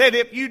morning that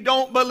if you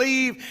don't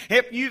believe,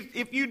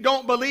 if you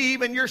don't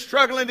believe and you're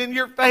struggling in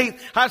your faith,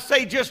 I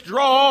say just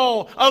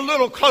draw a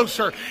little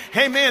closer.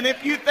 Amen.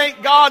 If you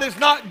think God is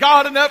not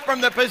God enough from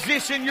the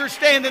position you're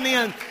standing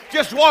in,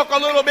 just walk a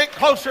little bit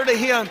closer to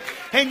him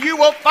and you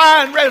will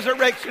find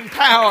resurrection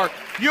power.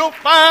 You'll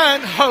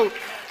find hope.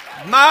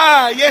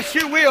 Yes,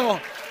 you will.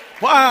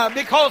 Why?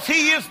 Because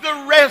he is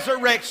the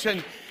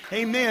resurrection.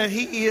 Amen.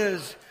 He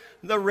is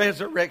the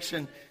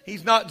resurrection.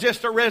 He's not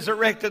just a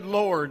resurrected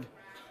Lord.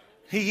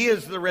 He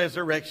is the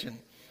resurrection.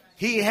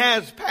 He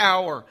has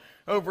power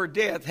over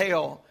death,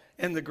 hell,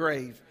 and the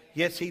grave.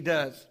 Yes, he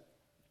does.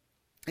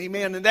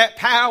 Amen. And that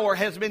power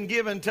has been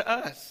given to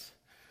us.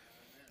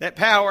 That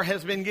power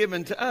has been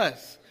given to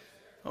us.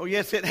 Oh,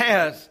 yes, it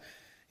has.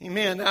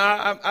 Amen.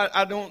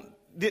 I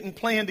didn't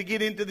plan to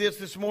get into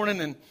this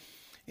morning,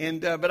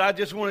 but I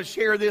just want to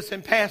share this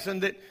in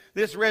passing, that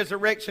this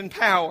resurrection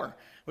power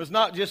was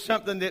not just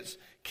something that's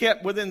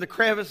kept within the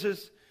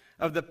crevices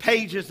of the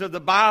pages of the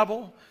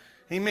Bible.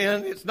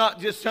 Amen. It's not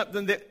just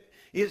something that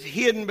is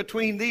hidden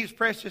between these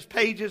precious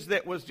pages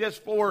that was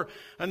just for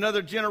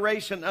another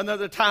generation,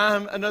 another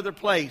time, another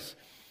place.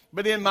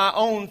 But in my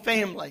own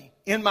family,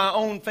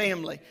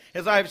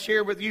 as I've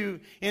shared with you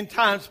in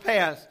times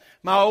past,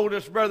 my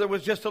oldest brother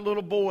was just a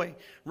little boy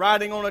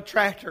riding on a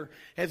tractor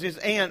as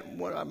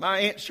my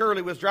Aunt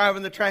Shirley was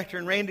driving the tractor,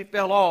 and Randy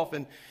fell off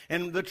and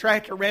the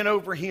tractor ran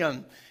over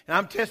him. And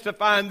I'm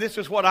testifying, this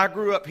is what I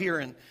grew up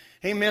hearing.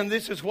 Amen.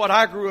 This is what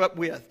I grew up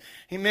with.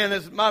 Amen.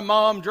 As my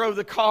mom drove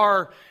the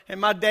car and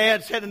my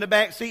dad sat in the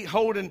back seat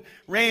holding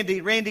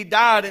Randy. Randy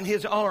died in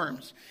his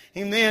arms.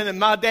 Amen. And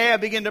my dad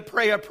began to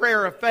pray a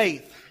prayer of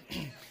faith.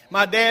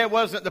 My dad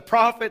wasn't the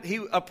prophet. He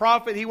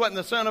wasn't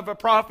the son of a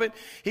prophet.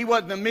 He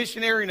wasn't a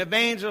missionary, an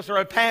evangelist, or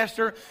a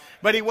pastor.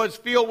 But he was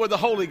filled with the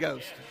Holy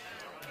Ghost.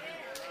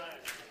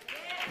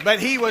 But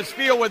he was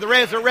filled with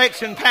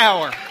resurrection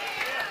power.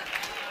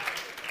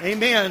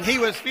 Amen. He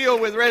was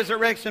filled with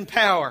resurrection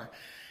power.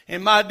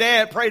 And my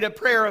dad prayed a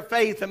prayer of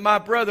faith, and my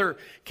brother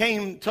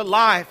came to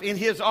life in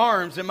his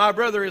arms. And my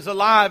brother is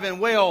alive and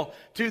well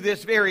to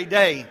this very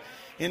day.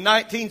 In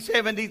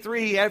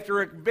 1973,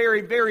 after a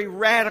very, very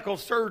radical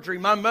surgery,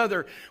 my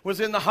mother was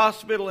in the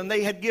hospital, and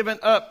they had given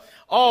up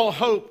all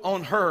hope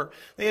on her.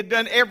 They had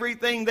done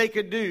everything they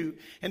could do.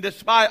 And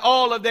despite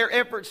all of their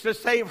efforts to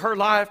save her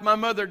life, my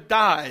mother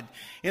died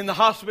in the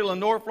hospital, in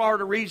North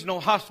Florida Regional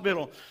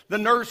Hospital. The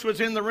nurse was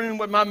in the room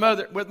with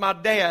my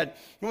dad,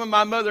 when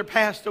my mother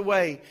passed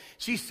away.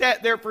 She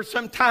sat there for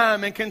some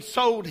time and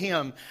consoled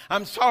him.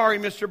 I'm sorry,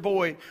 Mr.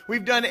 Boyd.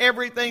 We've done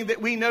everything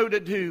that we know to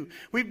do.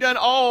 We've done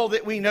all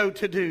that we know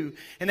to do.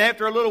 And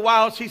after a little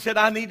while, she said,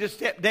 I need to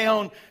step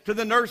down to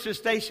the nurse's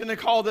station and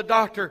call the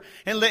doctor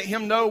and let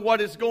him know what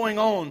is going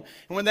on.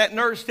 And when that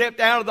nurse stepped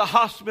out of the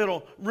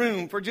hospital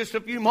room for just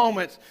a few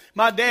moments,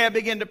 my dad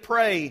began to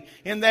pray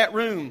in that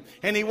room.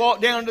 And he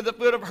walked down to the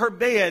foot of her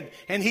bed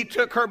and he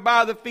took her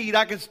by the feet.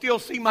 I can still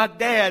see my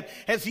dad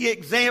as he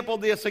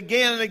exampled this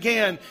again and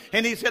again.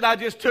 And he said, I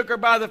just took her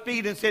by the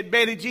feet and said,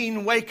 Betty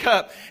Jean, wake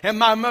up. And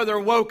my mother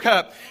woke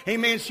up.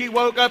 Amen. She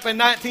woke up in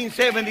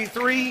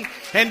 1973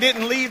 and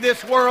didn't leave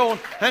this world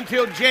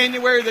until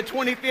January the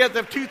 25th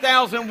of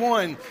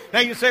 2001. Now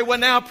you say, well,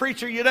 now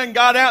preacher, you done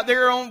got out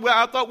there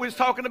I thought we was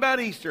talking about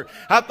Easter.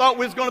 I thought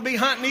we was going to be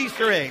hunting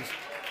Easter eggs.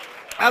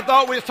 I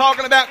thought we was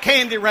talking about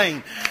candy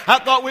rain. I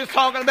thought we was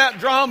talking about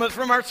dramas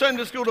from our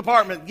Sunday school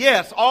department.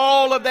 Yes,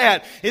 all of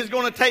that is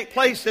going to take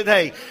place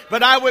today.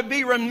 But I would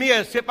be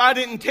remiss if I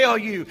didn't tell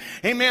you,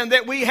 amen,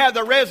 that we have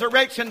the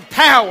resurrection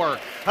power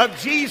of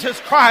Jesus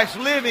Christ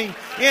living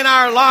in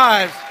our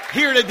lives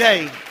here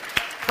today.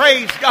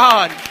 Praise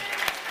God.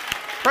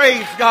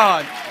 Praise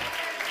God.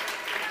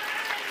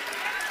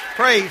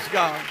 Praise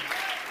God.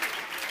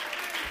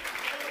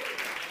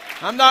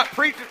 I'm not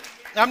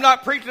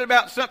preaching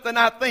about something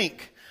I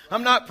think.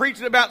 I'm not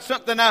preaching about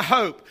something I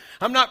hope.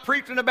 I'm not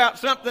preaching about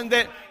something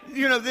that,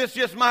 this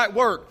just might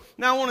work.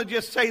 Now I want to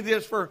just say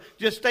this for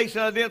just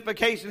station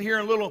identification here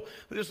and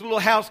just a little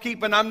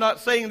housekeeping. I'm not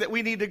saying that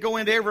we need to go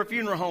into every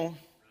funeral home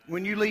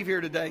when you leave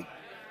here today.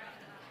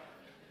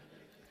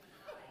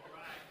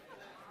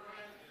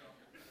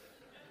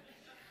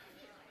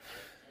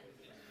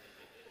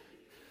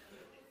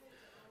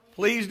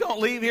 Please don't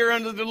leave here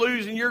under the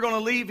delusion you're going to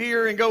leave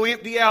here and go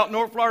empty out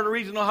North Florida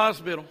Regional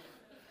Hospital,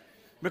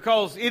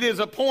 because it is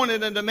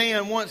appointed unto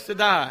man once to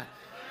die.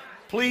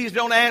 Please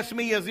don't ask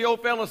me, as the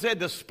old fellow said,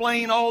 to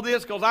explain all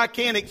this, because I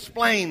can't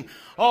explain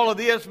all of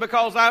this,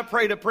 because I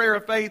prayed a prayer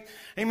of faith.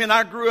 Amen.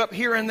 I grew up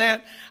hearing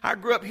that. I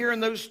grew up hearing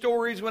those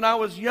stories when I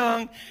was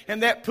young,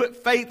 and that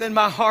put faith in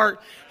my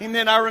heart.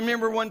 Amen. I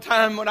remember one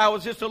time when I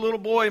was just a little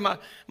boy,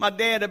 my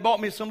dad had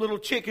bought me some little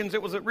chickens.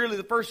 It was really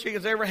the first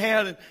chickens I ever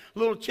had, and a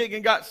little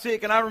chicken got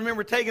sick, and I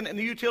remember taking it in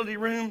the utility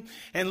room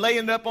and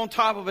laying it up on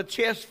top of a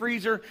chest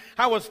freezer.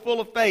 I was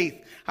full of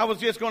faith. I was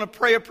just going to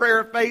pray a prayer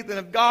of faith, and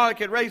if God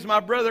could raise my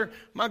brother,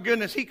 my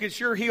goodness, he could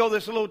sure heal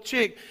this little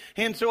chick.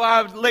 And so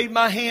I laid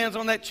my hands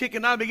on that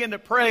chicken. I began to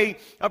pray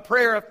a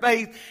prayer of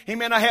faith.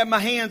 Amen. I had my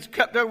hands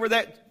cupped over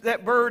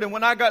that bird, and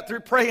when I got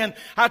through praying,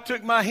 I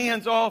took my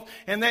hands off,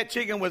 and that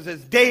chicken was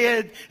as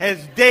dead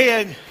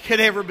could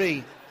ever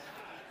be.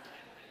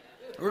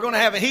 We're going to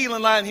have a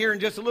healing line here in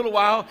just a little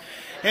while.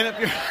 And if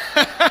you're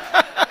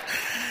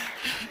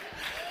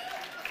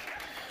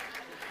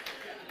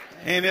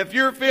and if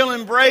you're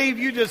feeling brave,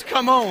 you just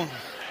come on.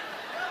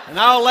 And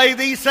I'll lay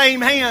these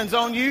same hands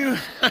on you.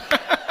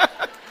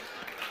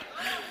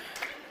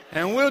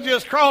 And we'll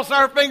just cross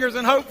our fingers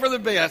and hope for the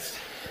best.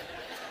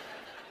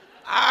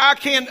 I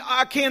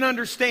can't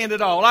understand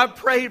it all. I've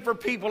prayed for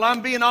people.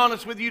 I'm being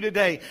honest with you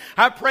today.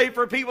 I prayed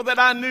for people that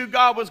I knew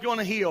God was going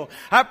to heal.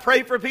 I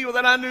prayed for people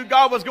that I knew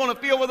God was going to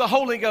fill with the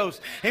Holy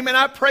Ghost. Amen.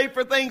 I prayed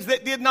for things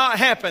that did not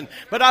happen.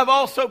 But I've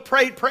also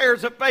prayed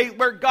prayers of faith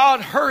where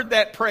God heard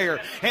that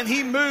prayer and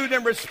He moved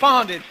and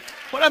responded.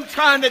 What I'm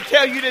trying to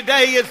tell you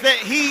today is that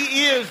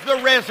He is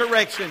the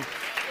resurrection.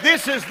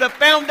 This is the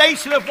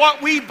foundation of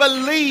what we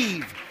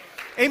believe.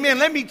 Amen.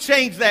 Let me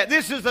change that.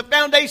 This is the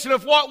foundation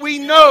of what we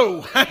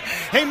know.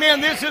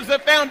 Amen. This is the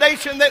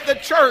foundation that the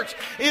church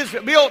is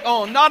built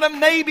on. Not a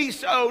maybe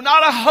so,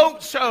 not a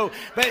hope so,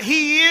 but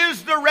He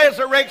is the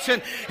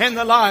resurrection and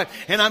the life.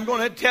 And I'm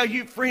going to tell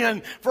you,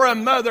 friend, for a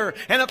mother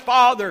and a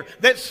father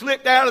that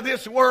slipped out of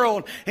this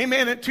world,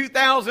 amen, in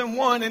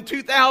 2001 and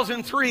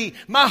 2003,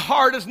 my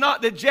heart is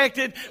not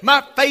dejected.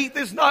 My faith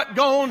is not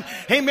gone.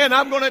 Amen.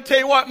 I'm going to tell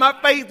you what, my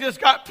faith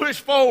just got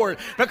pushed forward,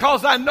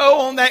 because I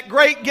know on that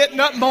great getting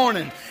up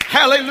morning,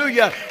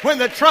 hallelujah, when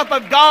the trump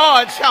of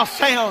God shall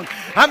sound,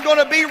 I'm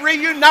going to be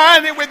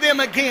reunited with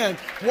them again.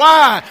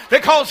 Why?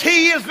 Because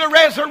He is the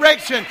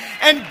resurrection,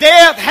 and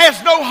death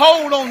has no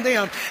hold on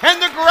them,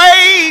 and the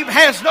grave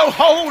has no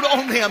hold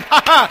on them.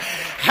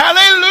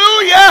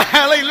 Hallelujah,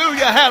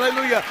 hallelujah,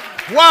 hallelujah.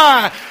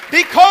 Why?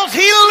 Because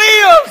He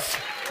lives.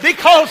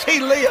 Because He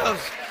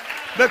lives.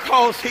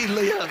 Because He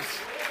lives.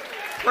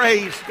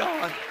 Praise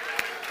God.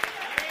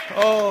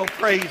 Oh,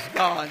 praise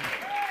God.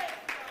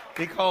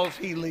 Because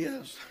He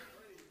lives.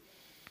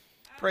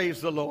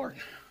 Praise the Lord.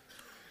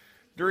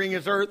 During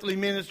His earthly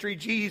ministry,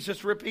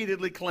 Jesus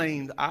repeatedly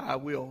claimed, I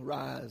will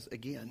rise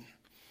again.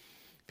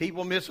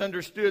 People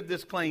misunderstood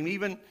this claim.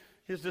 Even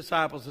His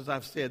disciples, as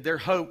I've said, their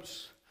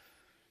hopes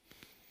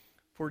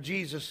for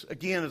Jesus,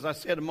 again, as I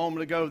said a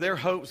moment ago, their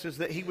hopes is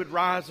that He would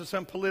rise to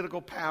some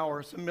political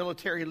power, some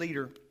military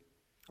leader,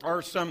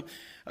 or some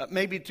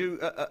maybe to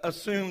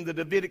assume the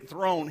Davidic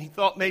throne. They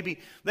thought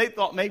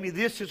maybe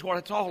this is what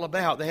it's all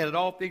about. They had it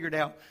all figured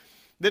out.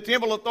 The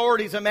temple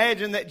authorities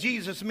imagined that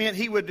Jesus meant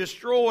He would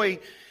destroy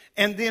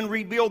and then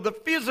rebuild the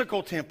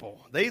physical temple.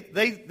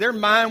 Their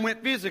mind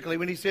went physically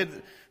when He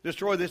said,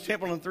 destroy this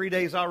temple in 3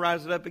 days, I'll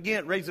raise it up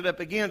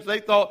again. So they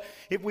thought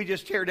if we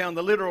just tear down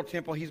the literal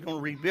temple, He's going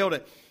to rebuild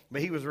it.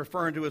 But He was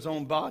referring to His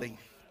own body.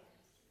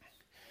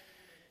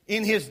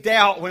 In his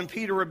doubt, when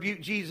Peter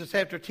rebuked Jesus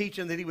after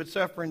teaching that He would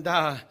suffer and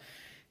die,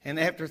 and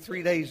after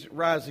 3 days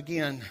rise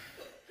again,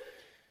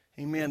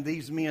 amen,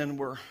 these men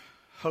were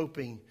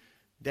hoping,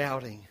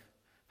 doubting,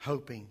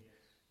 hoping,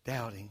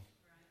 doubting,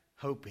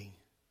 hoping,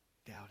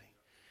 doubting.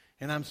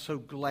 And I'm so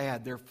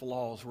glad their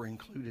flaws were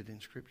included in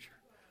Scripture.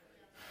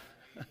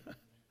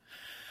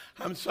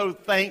 I'm so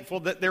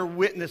thankful that their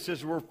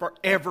witnesses were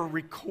forever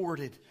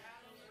recorded,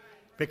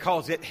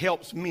 because it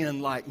helps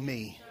men like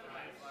me.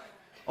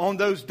 On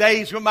those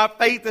days when my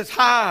faith is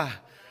high,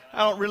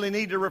 I don't really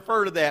need to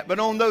refer to that, but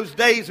on those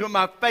days when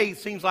my faith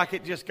seems like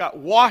it just got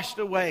washed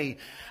away,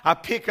 I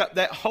pick up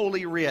that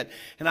Holy Writ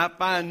and I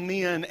find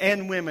men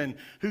and women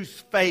whose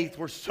faith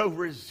were so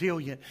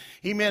resilient.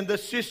 Amen. The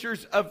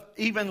sisters of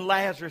even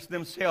Lazarus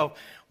themselves,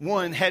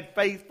 one had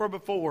faith for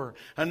before,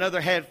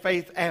 another had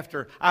faith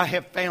after. I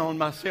have found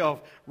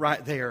myself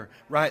right there,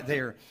 right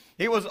there.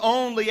 It was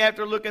only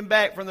after looking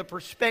back from the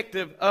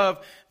perspective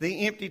of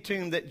the empty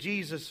tomb that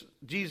Jesus'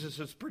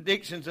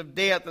 predictions of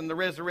death and the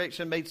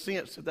resurrection made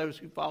sense to those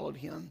who followed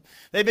him.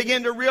 They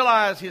began to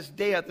realize his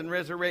death and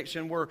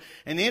resurrection were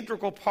an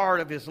integral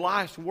part of his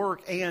life's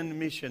work and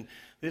mission.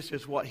 This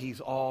is what he's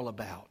all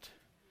about.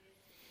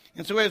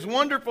 And so as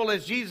wonderful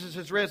as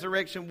Jesus'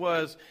 resurrection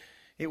was,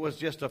 it was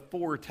just a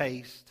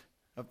foretaste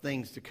of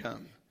things to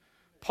come.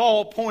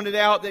 Paul pointed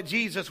out that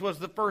Jesus was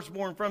the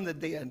firstborn from the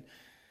dead.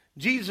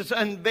 Jesus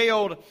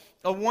unveiled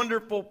a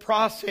wonderful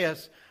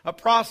process, a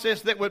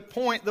process that would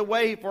point the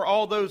way for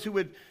all those who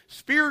would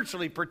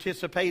spiritually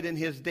participate in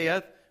his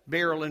death,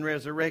 burial, and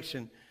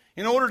resurrection.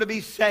 In order to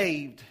be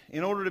saved,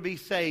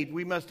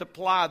 we must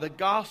apply the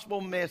gospel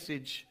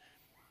message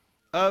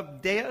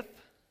of death,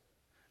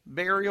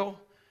 burial,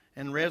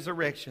 and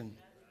resurrection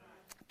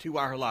to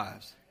our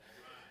lives.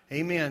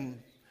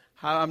 Amen.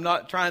 I'm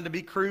not trying to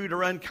be crude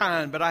or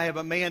unkind, but I have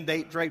a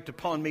mandate draped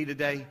upon me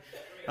today.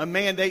 A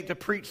mandate to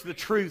preach the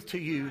truth to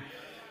you.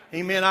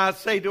 Amen. I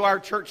say to our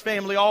church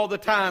family all the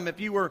time, if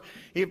you were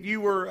in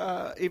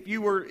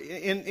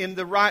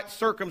the right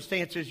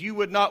circumstances, you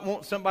would not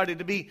want somebody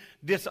to be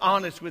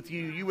dishonest with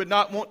you. You would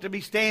not want to be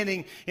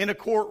standing in a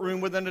courtroom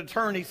with an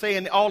attorney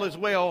saying all is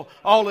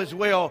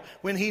well,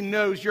 when he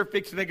knows you're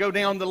fixing to go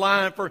down the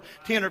line for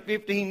 10 or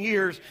 15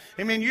 years.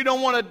 Amen. You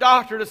don't want a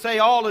doctor to say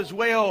all is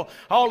well,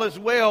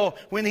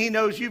 when he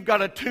knows you've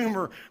got a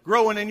tumor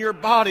growing in your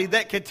body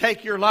that could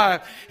take your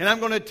life. And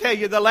I'm going to tell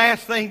you, the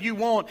last thing you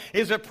want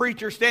is a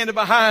preacher standing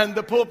behind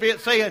the pulpit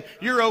saying,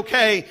 you're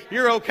okay,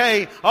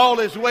 all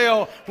is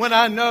well, when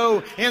I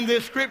know in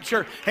this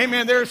scripture,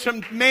 amen, there are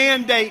some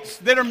mandates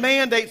that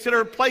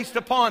are placed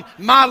upon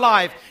my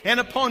life and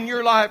upon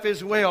your life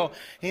as well.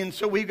 And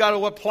so we've got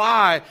to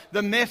apply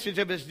the message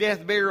of his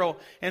death, burial,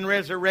 and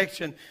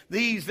resurrection.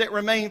 These that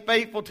remain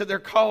faithful to their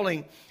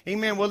calling,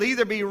 amen, will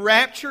either be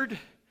raptured,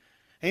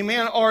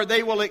 amen, or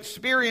they will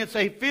experience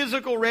a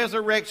physical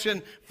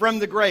resurrection from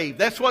the grave.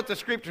 That's what the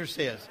scripture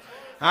says.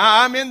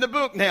 I'm in the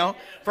book now,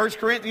 1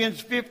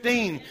 Corinthians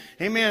 15.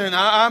 Amen. And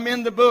I'm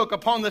in the book.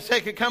 Upon the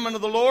second coming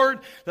of the Lord,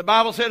 the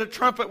Bible said a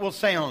trumpet will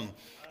sound.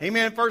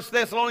 Amen. 1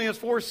 Thessalonians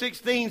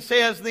 4:16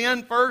 says,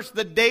 then first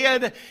the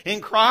dead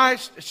in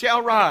Christ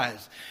shall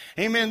rise.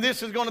 Amen.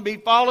 This is going to be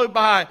followed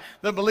by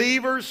the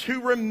believers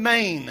who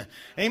remain.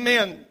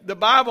 Amen. The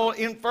Bible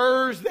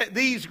infers that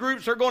these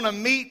groups are going to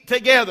meet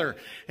together.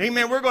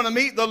 Amen. We're going to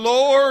meet the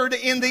Lord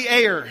in the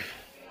air.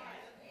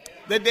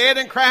 The dead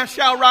in Christ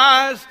shall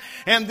rise,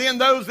 and then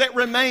those that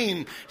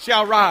remain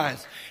shall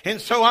rise. And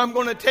so I'm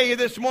going to tell you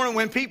this morning,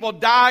 when people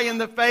die in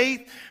the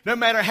faith, no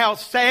matter how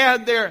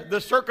sad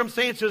the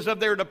circumstances of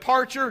their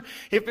departure,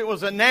 if it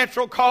was a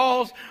natural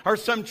cause or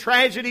some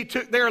tragedy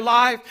took their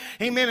life,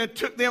 amen, and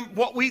took them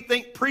what we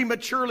think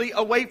prematurely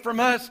away from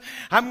us,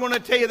 I'm going to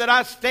tell you that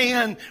I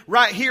stand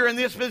right here in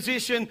this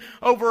position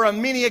over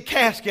many a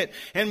casket,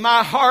 and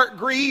my heart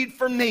grieved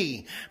for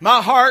me.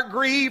 My heart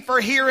grieved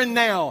for here and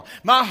now.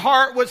 My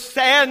heart was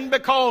saddened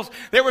because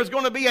there was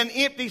going to be an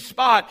empty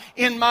spot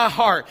in my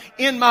heart,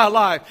 in my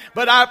life.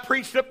 But I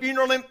preached a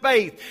funeral in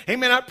faith.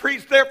 Amen. I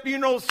preached their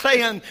funeral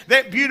saying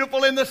that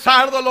beautiful in the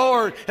sight of the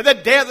Lord and the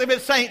death of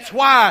his saints.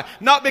 Why?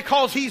 Not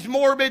because he's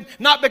morbid,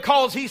 not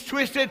because he's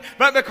twisted,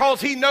 but because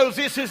he knows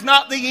this is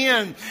not the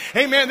end.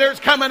 Amen. There's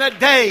coming a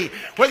day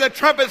where the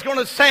trumpet's going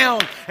to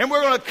sound and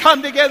we're going to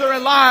come together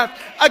in life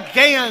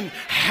again.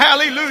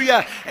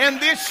 Hallelujah. And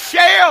this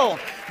shell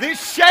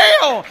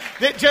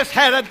that just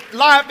had a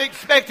life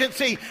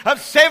expectancy of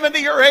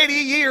 70 or 80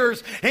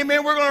 years,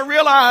 amen, we're going to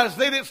realize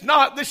that it's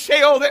not the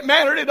shell that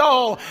mattered at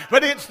all,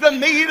 but it's the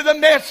meat of the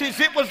message.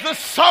 It was the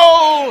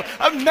soul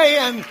of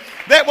man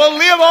that will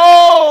live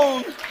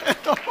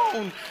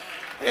on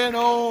and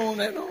on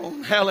and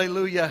on.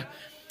 Hallelujah.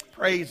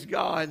 Praise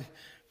God.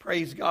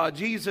 Praise God.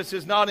 Jesus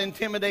is not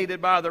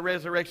intimidated by the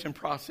resurrection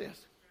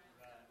process.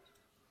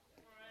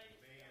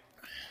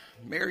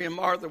 Mary and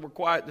Martha were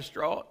quite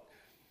distraught.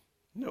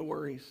 No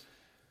worries.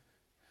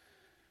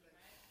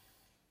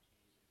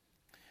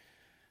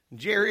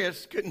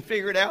 Jairus couldn't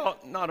figure it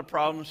out. Not a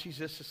problem. She's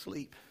just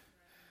asleep.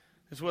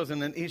 This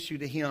wasn't an issue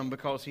to him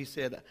because he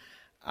said,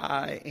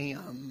 I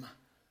am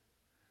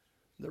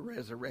the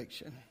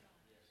resurrection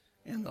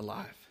and the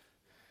life.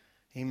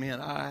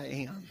 Amen.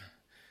 I am.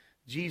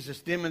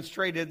 Jesus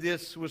demonstrated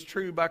this was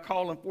true by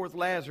calling forth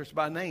Lazarus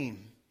by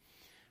name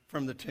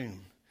from the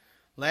tomb.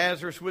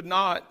 Lazarus would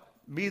not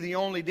be the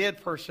only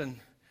dead person.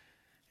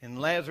 And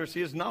Lazarus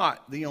is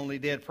not the only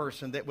dead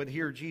person that would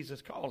hear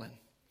Jesus calling.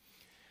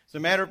 As a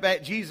matter of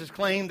fact, Jesus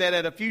claimed that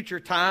at a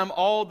future time,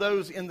 all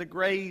those in the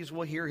graves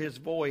will hear his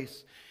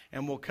voice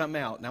and will come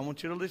out. And I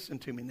want you to listen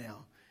to me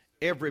now.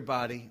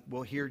 Everybody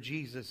will hear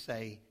Jesus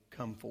say,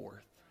 come forth.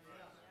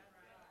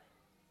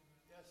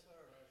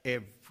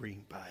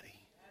 Everybody.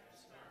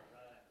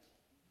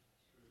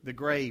 The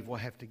grave will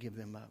have to give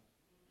them up.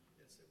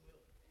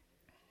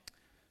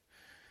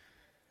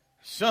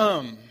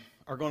 Some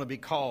are going to be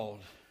called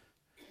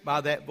by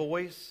that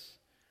voice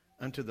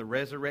unto the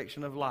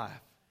resurrection of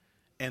life.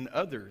 And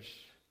others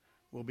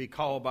will be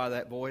called by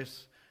that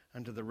voice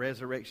unto the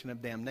resurrection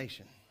of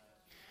damnation.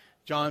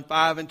 John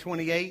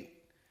 5:28.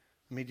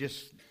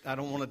 I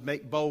don't want to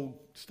make bold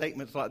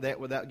statements like that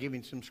without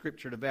giving some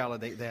scripture to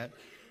validate that.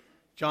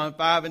 John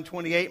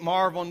 5:28,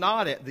 marvel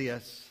not at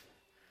this,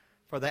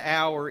 for the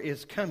hour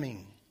is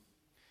coming,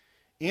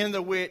 in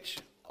the which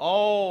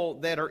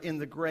all that are in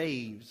the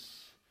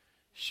graves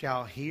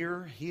shall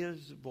hear his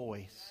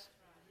voice.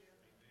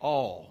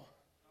 All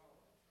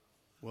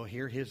will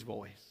hear his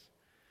voice,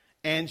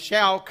 and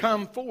shall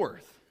come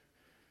forth.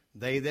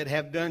 They that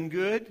have done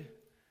good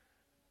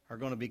are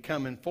going to be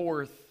coming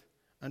forth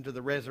unto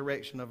the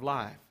resurrection of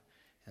life,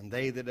 and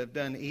they that have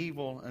done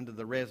evil unto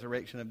the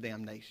resurrection of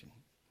damnation.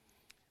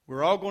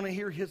 We're all going to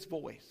hear his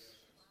voice.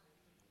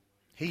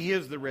 He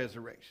is the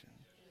resurrection.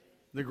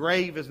 The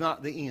grave is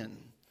not the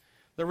end.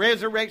 The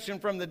resurrection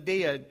from the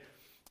dead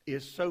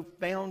is so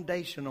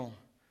foundational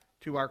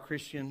to our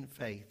Christian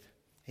faith.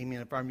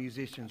 Amen. If our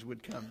musicians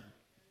would come.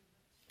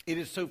 It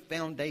is so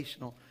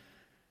foundational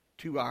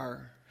to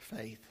our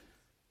faith.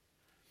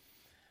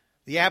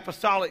 The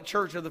apostolic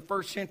church of the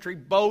first century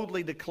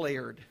boldly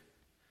declared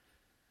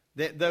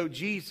that though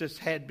Jesus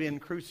had been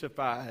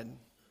crucified,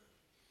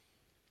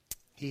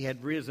 he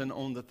had risen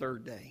on the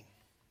third day.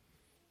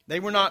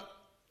 They were not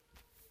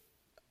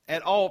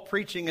at all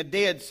preaching a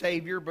dead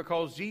Savior,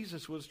 because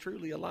Jesus was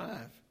truly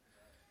alive.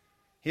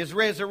 His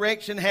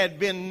resurrection had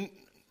been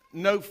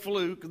no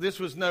fluke. This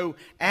was no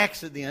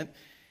accident,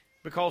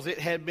 because it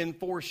had been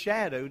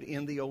foreshadowed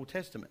in the Old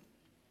Testament.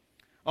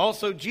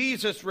 Also,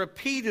 Jesus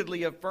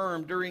repeatedly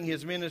affirmed during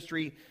his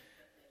ministry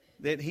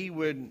that he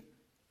would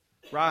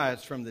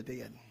rise from the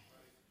dead.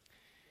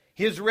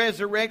 His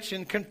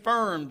resurrection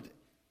confirmed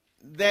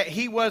that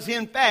he was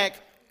in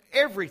fact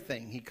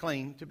everything he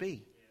claimed to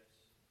be.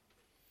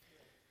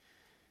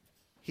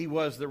 He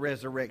was the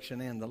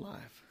resurrection and the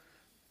life.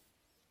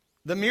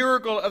 The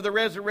miracle of the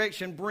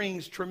resurrection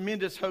brings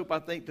tremendous hope, I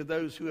think, to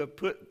those who have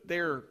put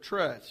their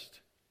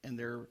trust and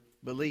their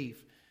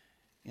belief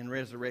in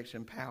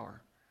resurrection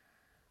power.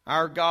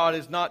 Our God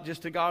is not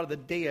just a God of the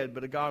dead,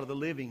 but a God of the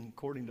living,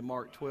 according to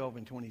Mark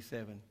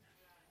 12:27.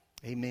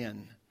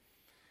 Amen.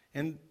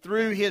 And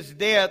through his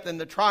death and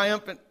the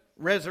triumphant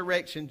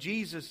resurrection,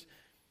 Jesus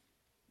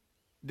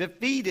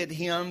defeated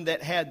him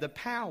that had the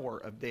power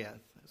of death.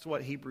 That's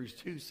what Hebrews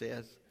 2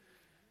 says.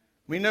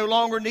 We no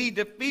longer need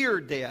to fear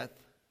death,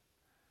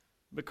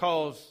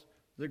 because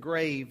the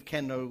grave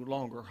can no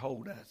longer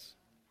hold us.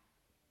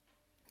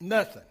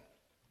 Nothing,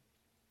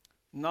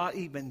 not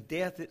even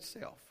death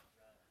itself,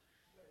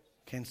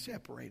 can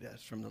separate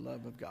us from the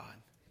love of God.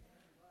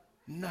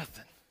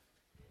 Nothing.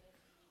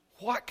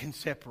 What can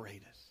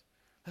separate us?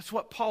 That's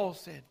what Paul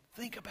said.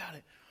 Think about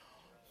it.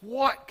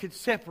 What could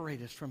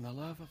separate us from the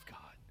love of God?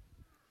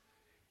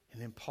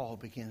 And then Paul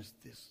begins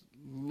this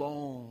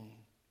long,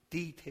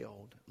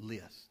 detailed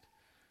list.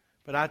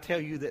 But I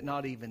tell you that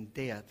not even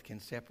death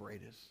can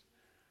separate us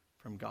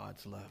from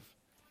God's love.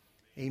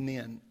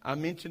 Amen. I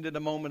mentioned it a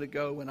moment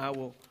ago, and I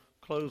will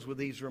close with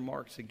these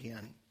remarks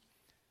again.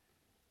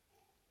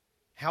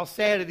 How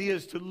sad it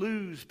is to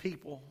lose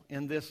people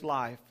in this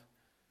life.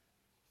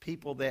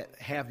 People that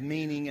have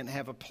meaning and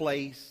have a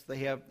place.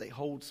 They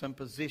hold some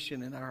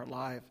position in our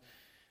life.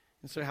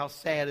 And so how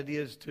sad it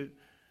is to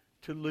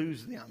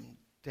lose them.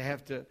 To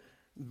have to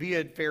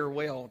bid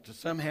farewell. To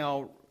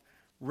somehow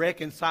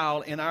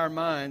reconcile in our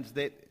minds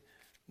that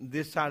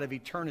this side of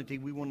eternity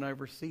we will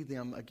never see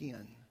them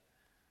again.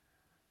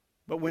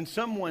 But when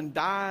someone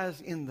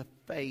dies in the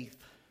faith,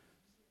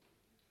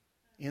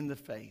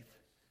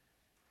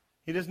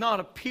 it is not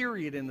a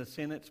period in the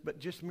sentence, but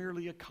just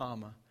merely a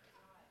comma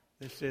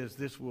that says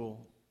this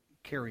will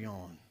carry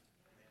on.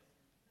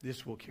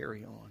 This will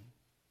carry on.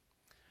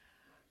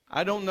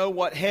 I don't know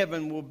what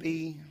heaven will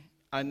be.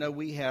 I know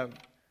we have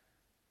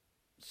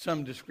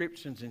some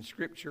descriptions in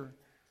Scripture,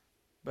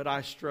 but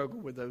I struggle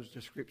with those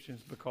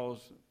descriptions because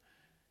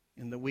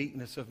in the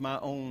weakness of my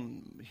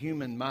own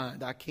human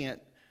mind, I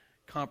can't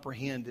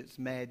comprehend its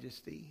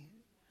majesty.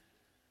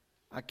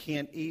 I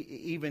can't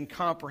even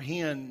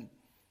comprehend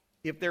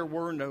if there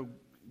were no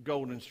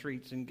golden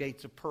streets and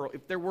gates of pearl,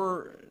 if there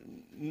were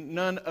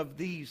none of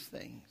these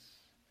things.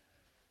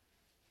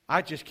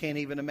 I just can't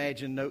even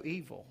imagine no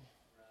evil,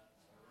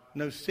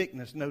 no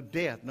sickness, no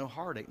death, no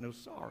heartache, no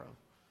sorrow.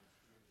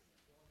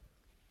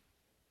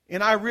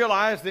 And I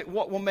realize that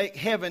what will make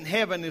heaven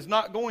heaven is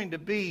not going to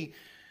be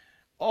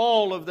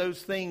all of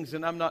those things,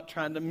 and I'm not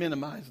trying to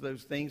minimize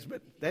those things,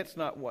 but that's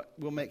not what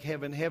will make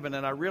heaven heaven.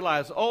 And I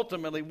realize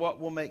ultimately what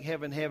will make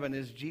heaven heaven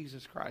is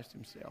Jesus Christ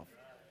himself.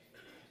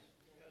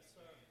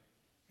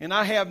 And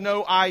I have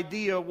no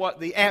idea what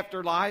the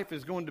afterlife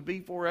is going to be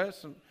for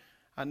us. And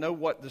I know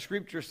what the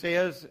Scripture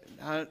says.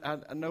 I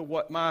know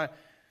what my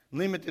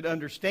limited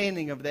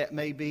understanding of that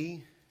may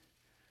be.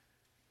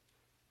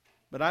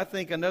 But I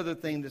think another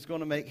thing that's going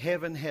to make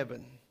heaven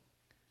heaven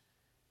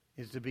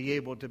is to be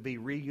able to be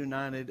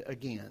reunited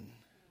again.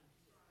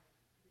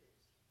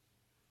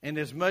 And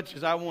as much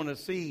as I want to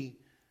see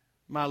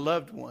my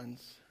loved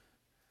ones,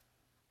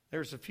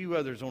 there's a few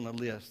others on the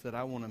list that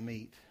I want to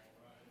meet.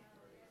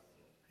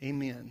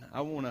 Amen.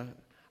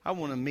 I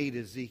want to meet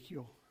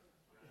Ezekiel.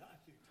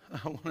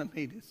 I want to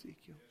meet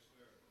Ezekiel.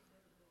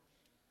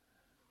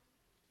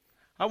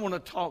 I want to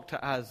talk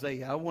to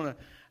Isaiah. I want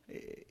to,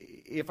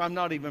 if I'm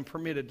not even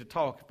permitted to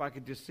talk, if I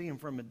could just see him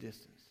from a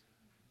distance.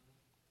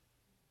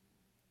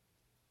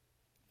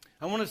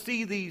 I want to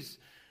see these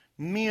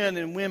men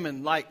and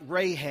women like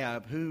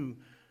Rahab who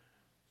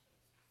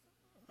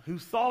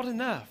thought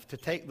enough to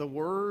take the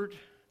word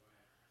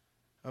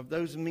of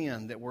those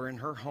men that were in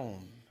her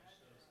home,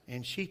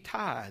 and she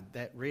tied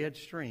that red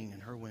string in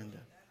her window.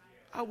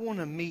 I want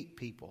to meet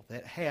people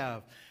that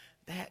have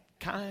that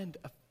kind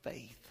of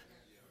faith.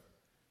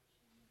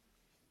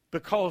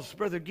 Because,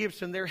 Brother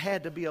Gibson, there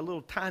had to be a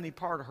little tiny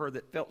part of her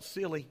that felt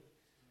silly.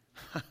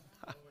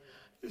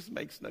 This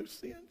makes no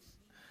sense.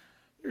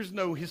 There's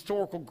no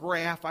historical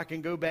graph I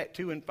can go back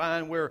to and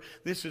find where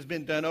this has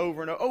been done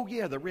over and over. Oh,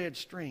 yeah, the red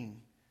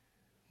string.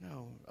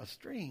 No, a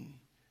string.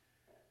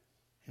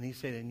 And he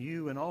said, and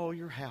you and all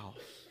your house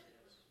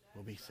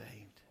will be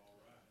saved.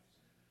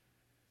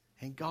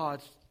 And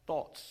God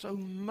thought so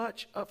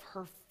much of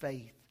her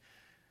faith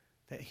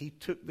that he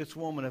took this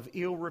woman of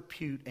ill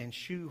repute and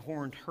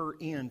shoehorned her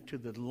into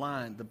the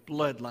line, the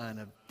bloodline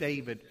of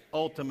David,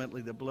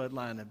 ultimately the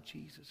bloodline of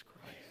Jesus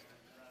Christ.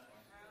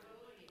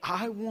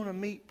 I want to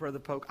meet Brother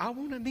Polk. I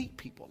want to meet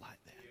people like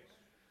that.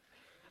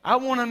 I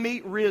want to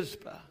meet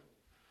Rizpah,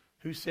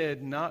 who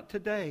said, not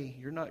today.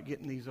 You're not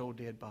getting these old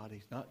dead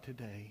bodies. Not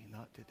today,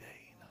 not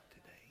today, not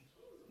today,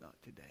 not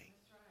today.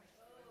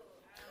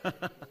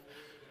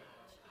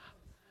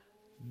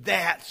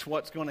 That's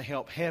what's going to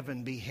help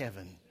heaven be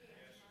heaven.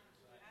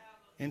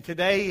 And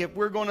today, if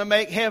we're going to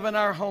make heaven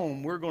our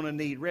home, we're going to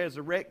need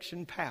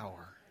resurrection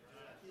power.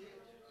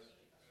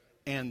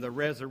 And the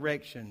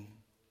resurrection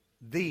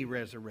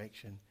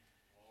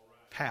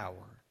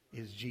power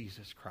is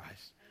Jesus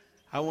Christ.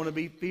 I want to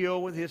be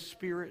filled with His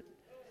Spirit,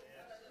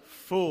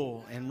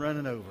 full and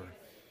running over.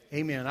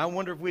 Amen. I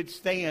wonder if we'd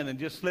stand and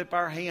just slip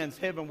our hands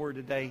heavenward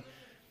today.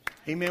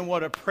 Amen.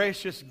 What a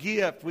precious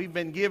gift we've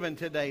been given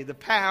today. The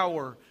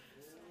power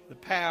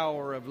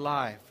of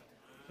life.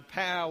 The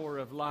power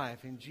of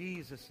life in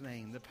Jesus'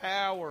 name. The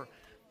power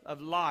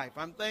of life.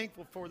 I'm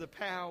thankful for the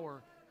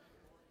power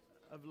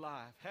of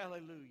life.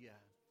 Hallelujah.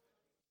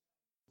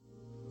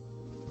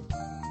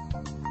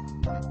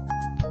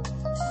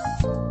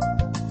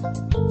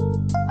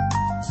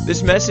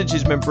 This message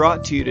has been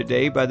brought to you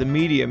today by the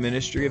media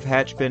ministry of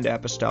Hatchbend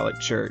Apostolic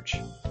Church.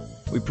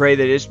 We pray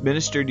that it's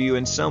ministered to you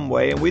in some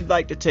way, and we'd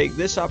like to take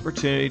this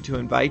opportunity to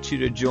invite you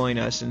to join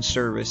us in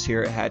service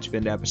here at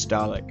Hatchbend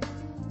Apostolic.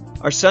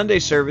 Our Sunday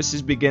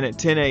services begin at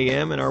 10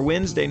 a.m. and our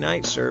Wednesday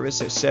night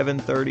service at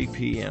 7:30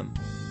 p.m.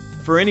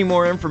 For any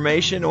more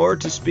information or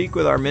to speak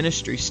with our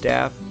ministry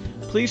staff,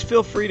 please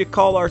feel free to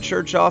call our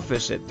church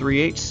office at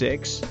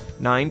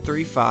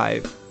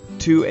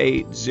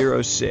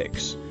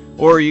 386-935-2806.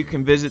 Or you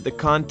can visit the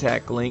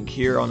contact link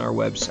here on our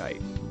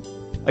website.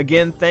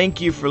 Again, thank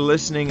you for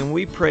listening, and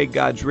we pray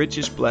God's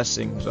richest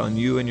blessings on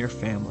you and your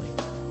family.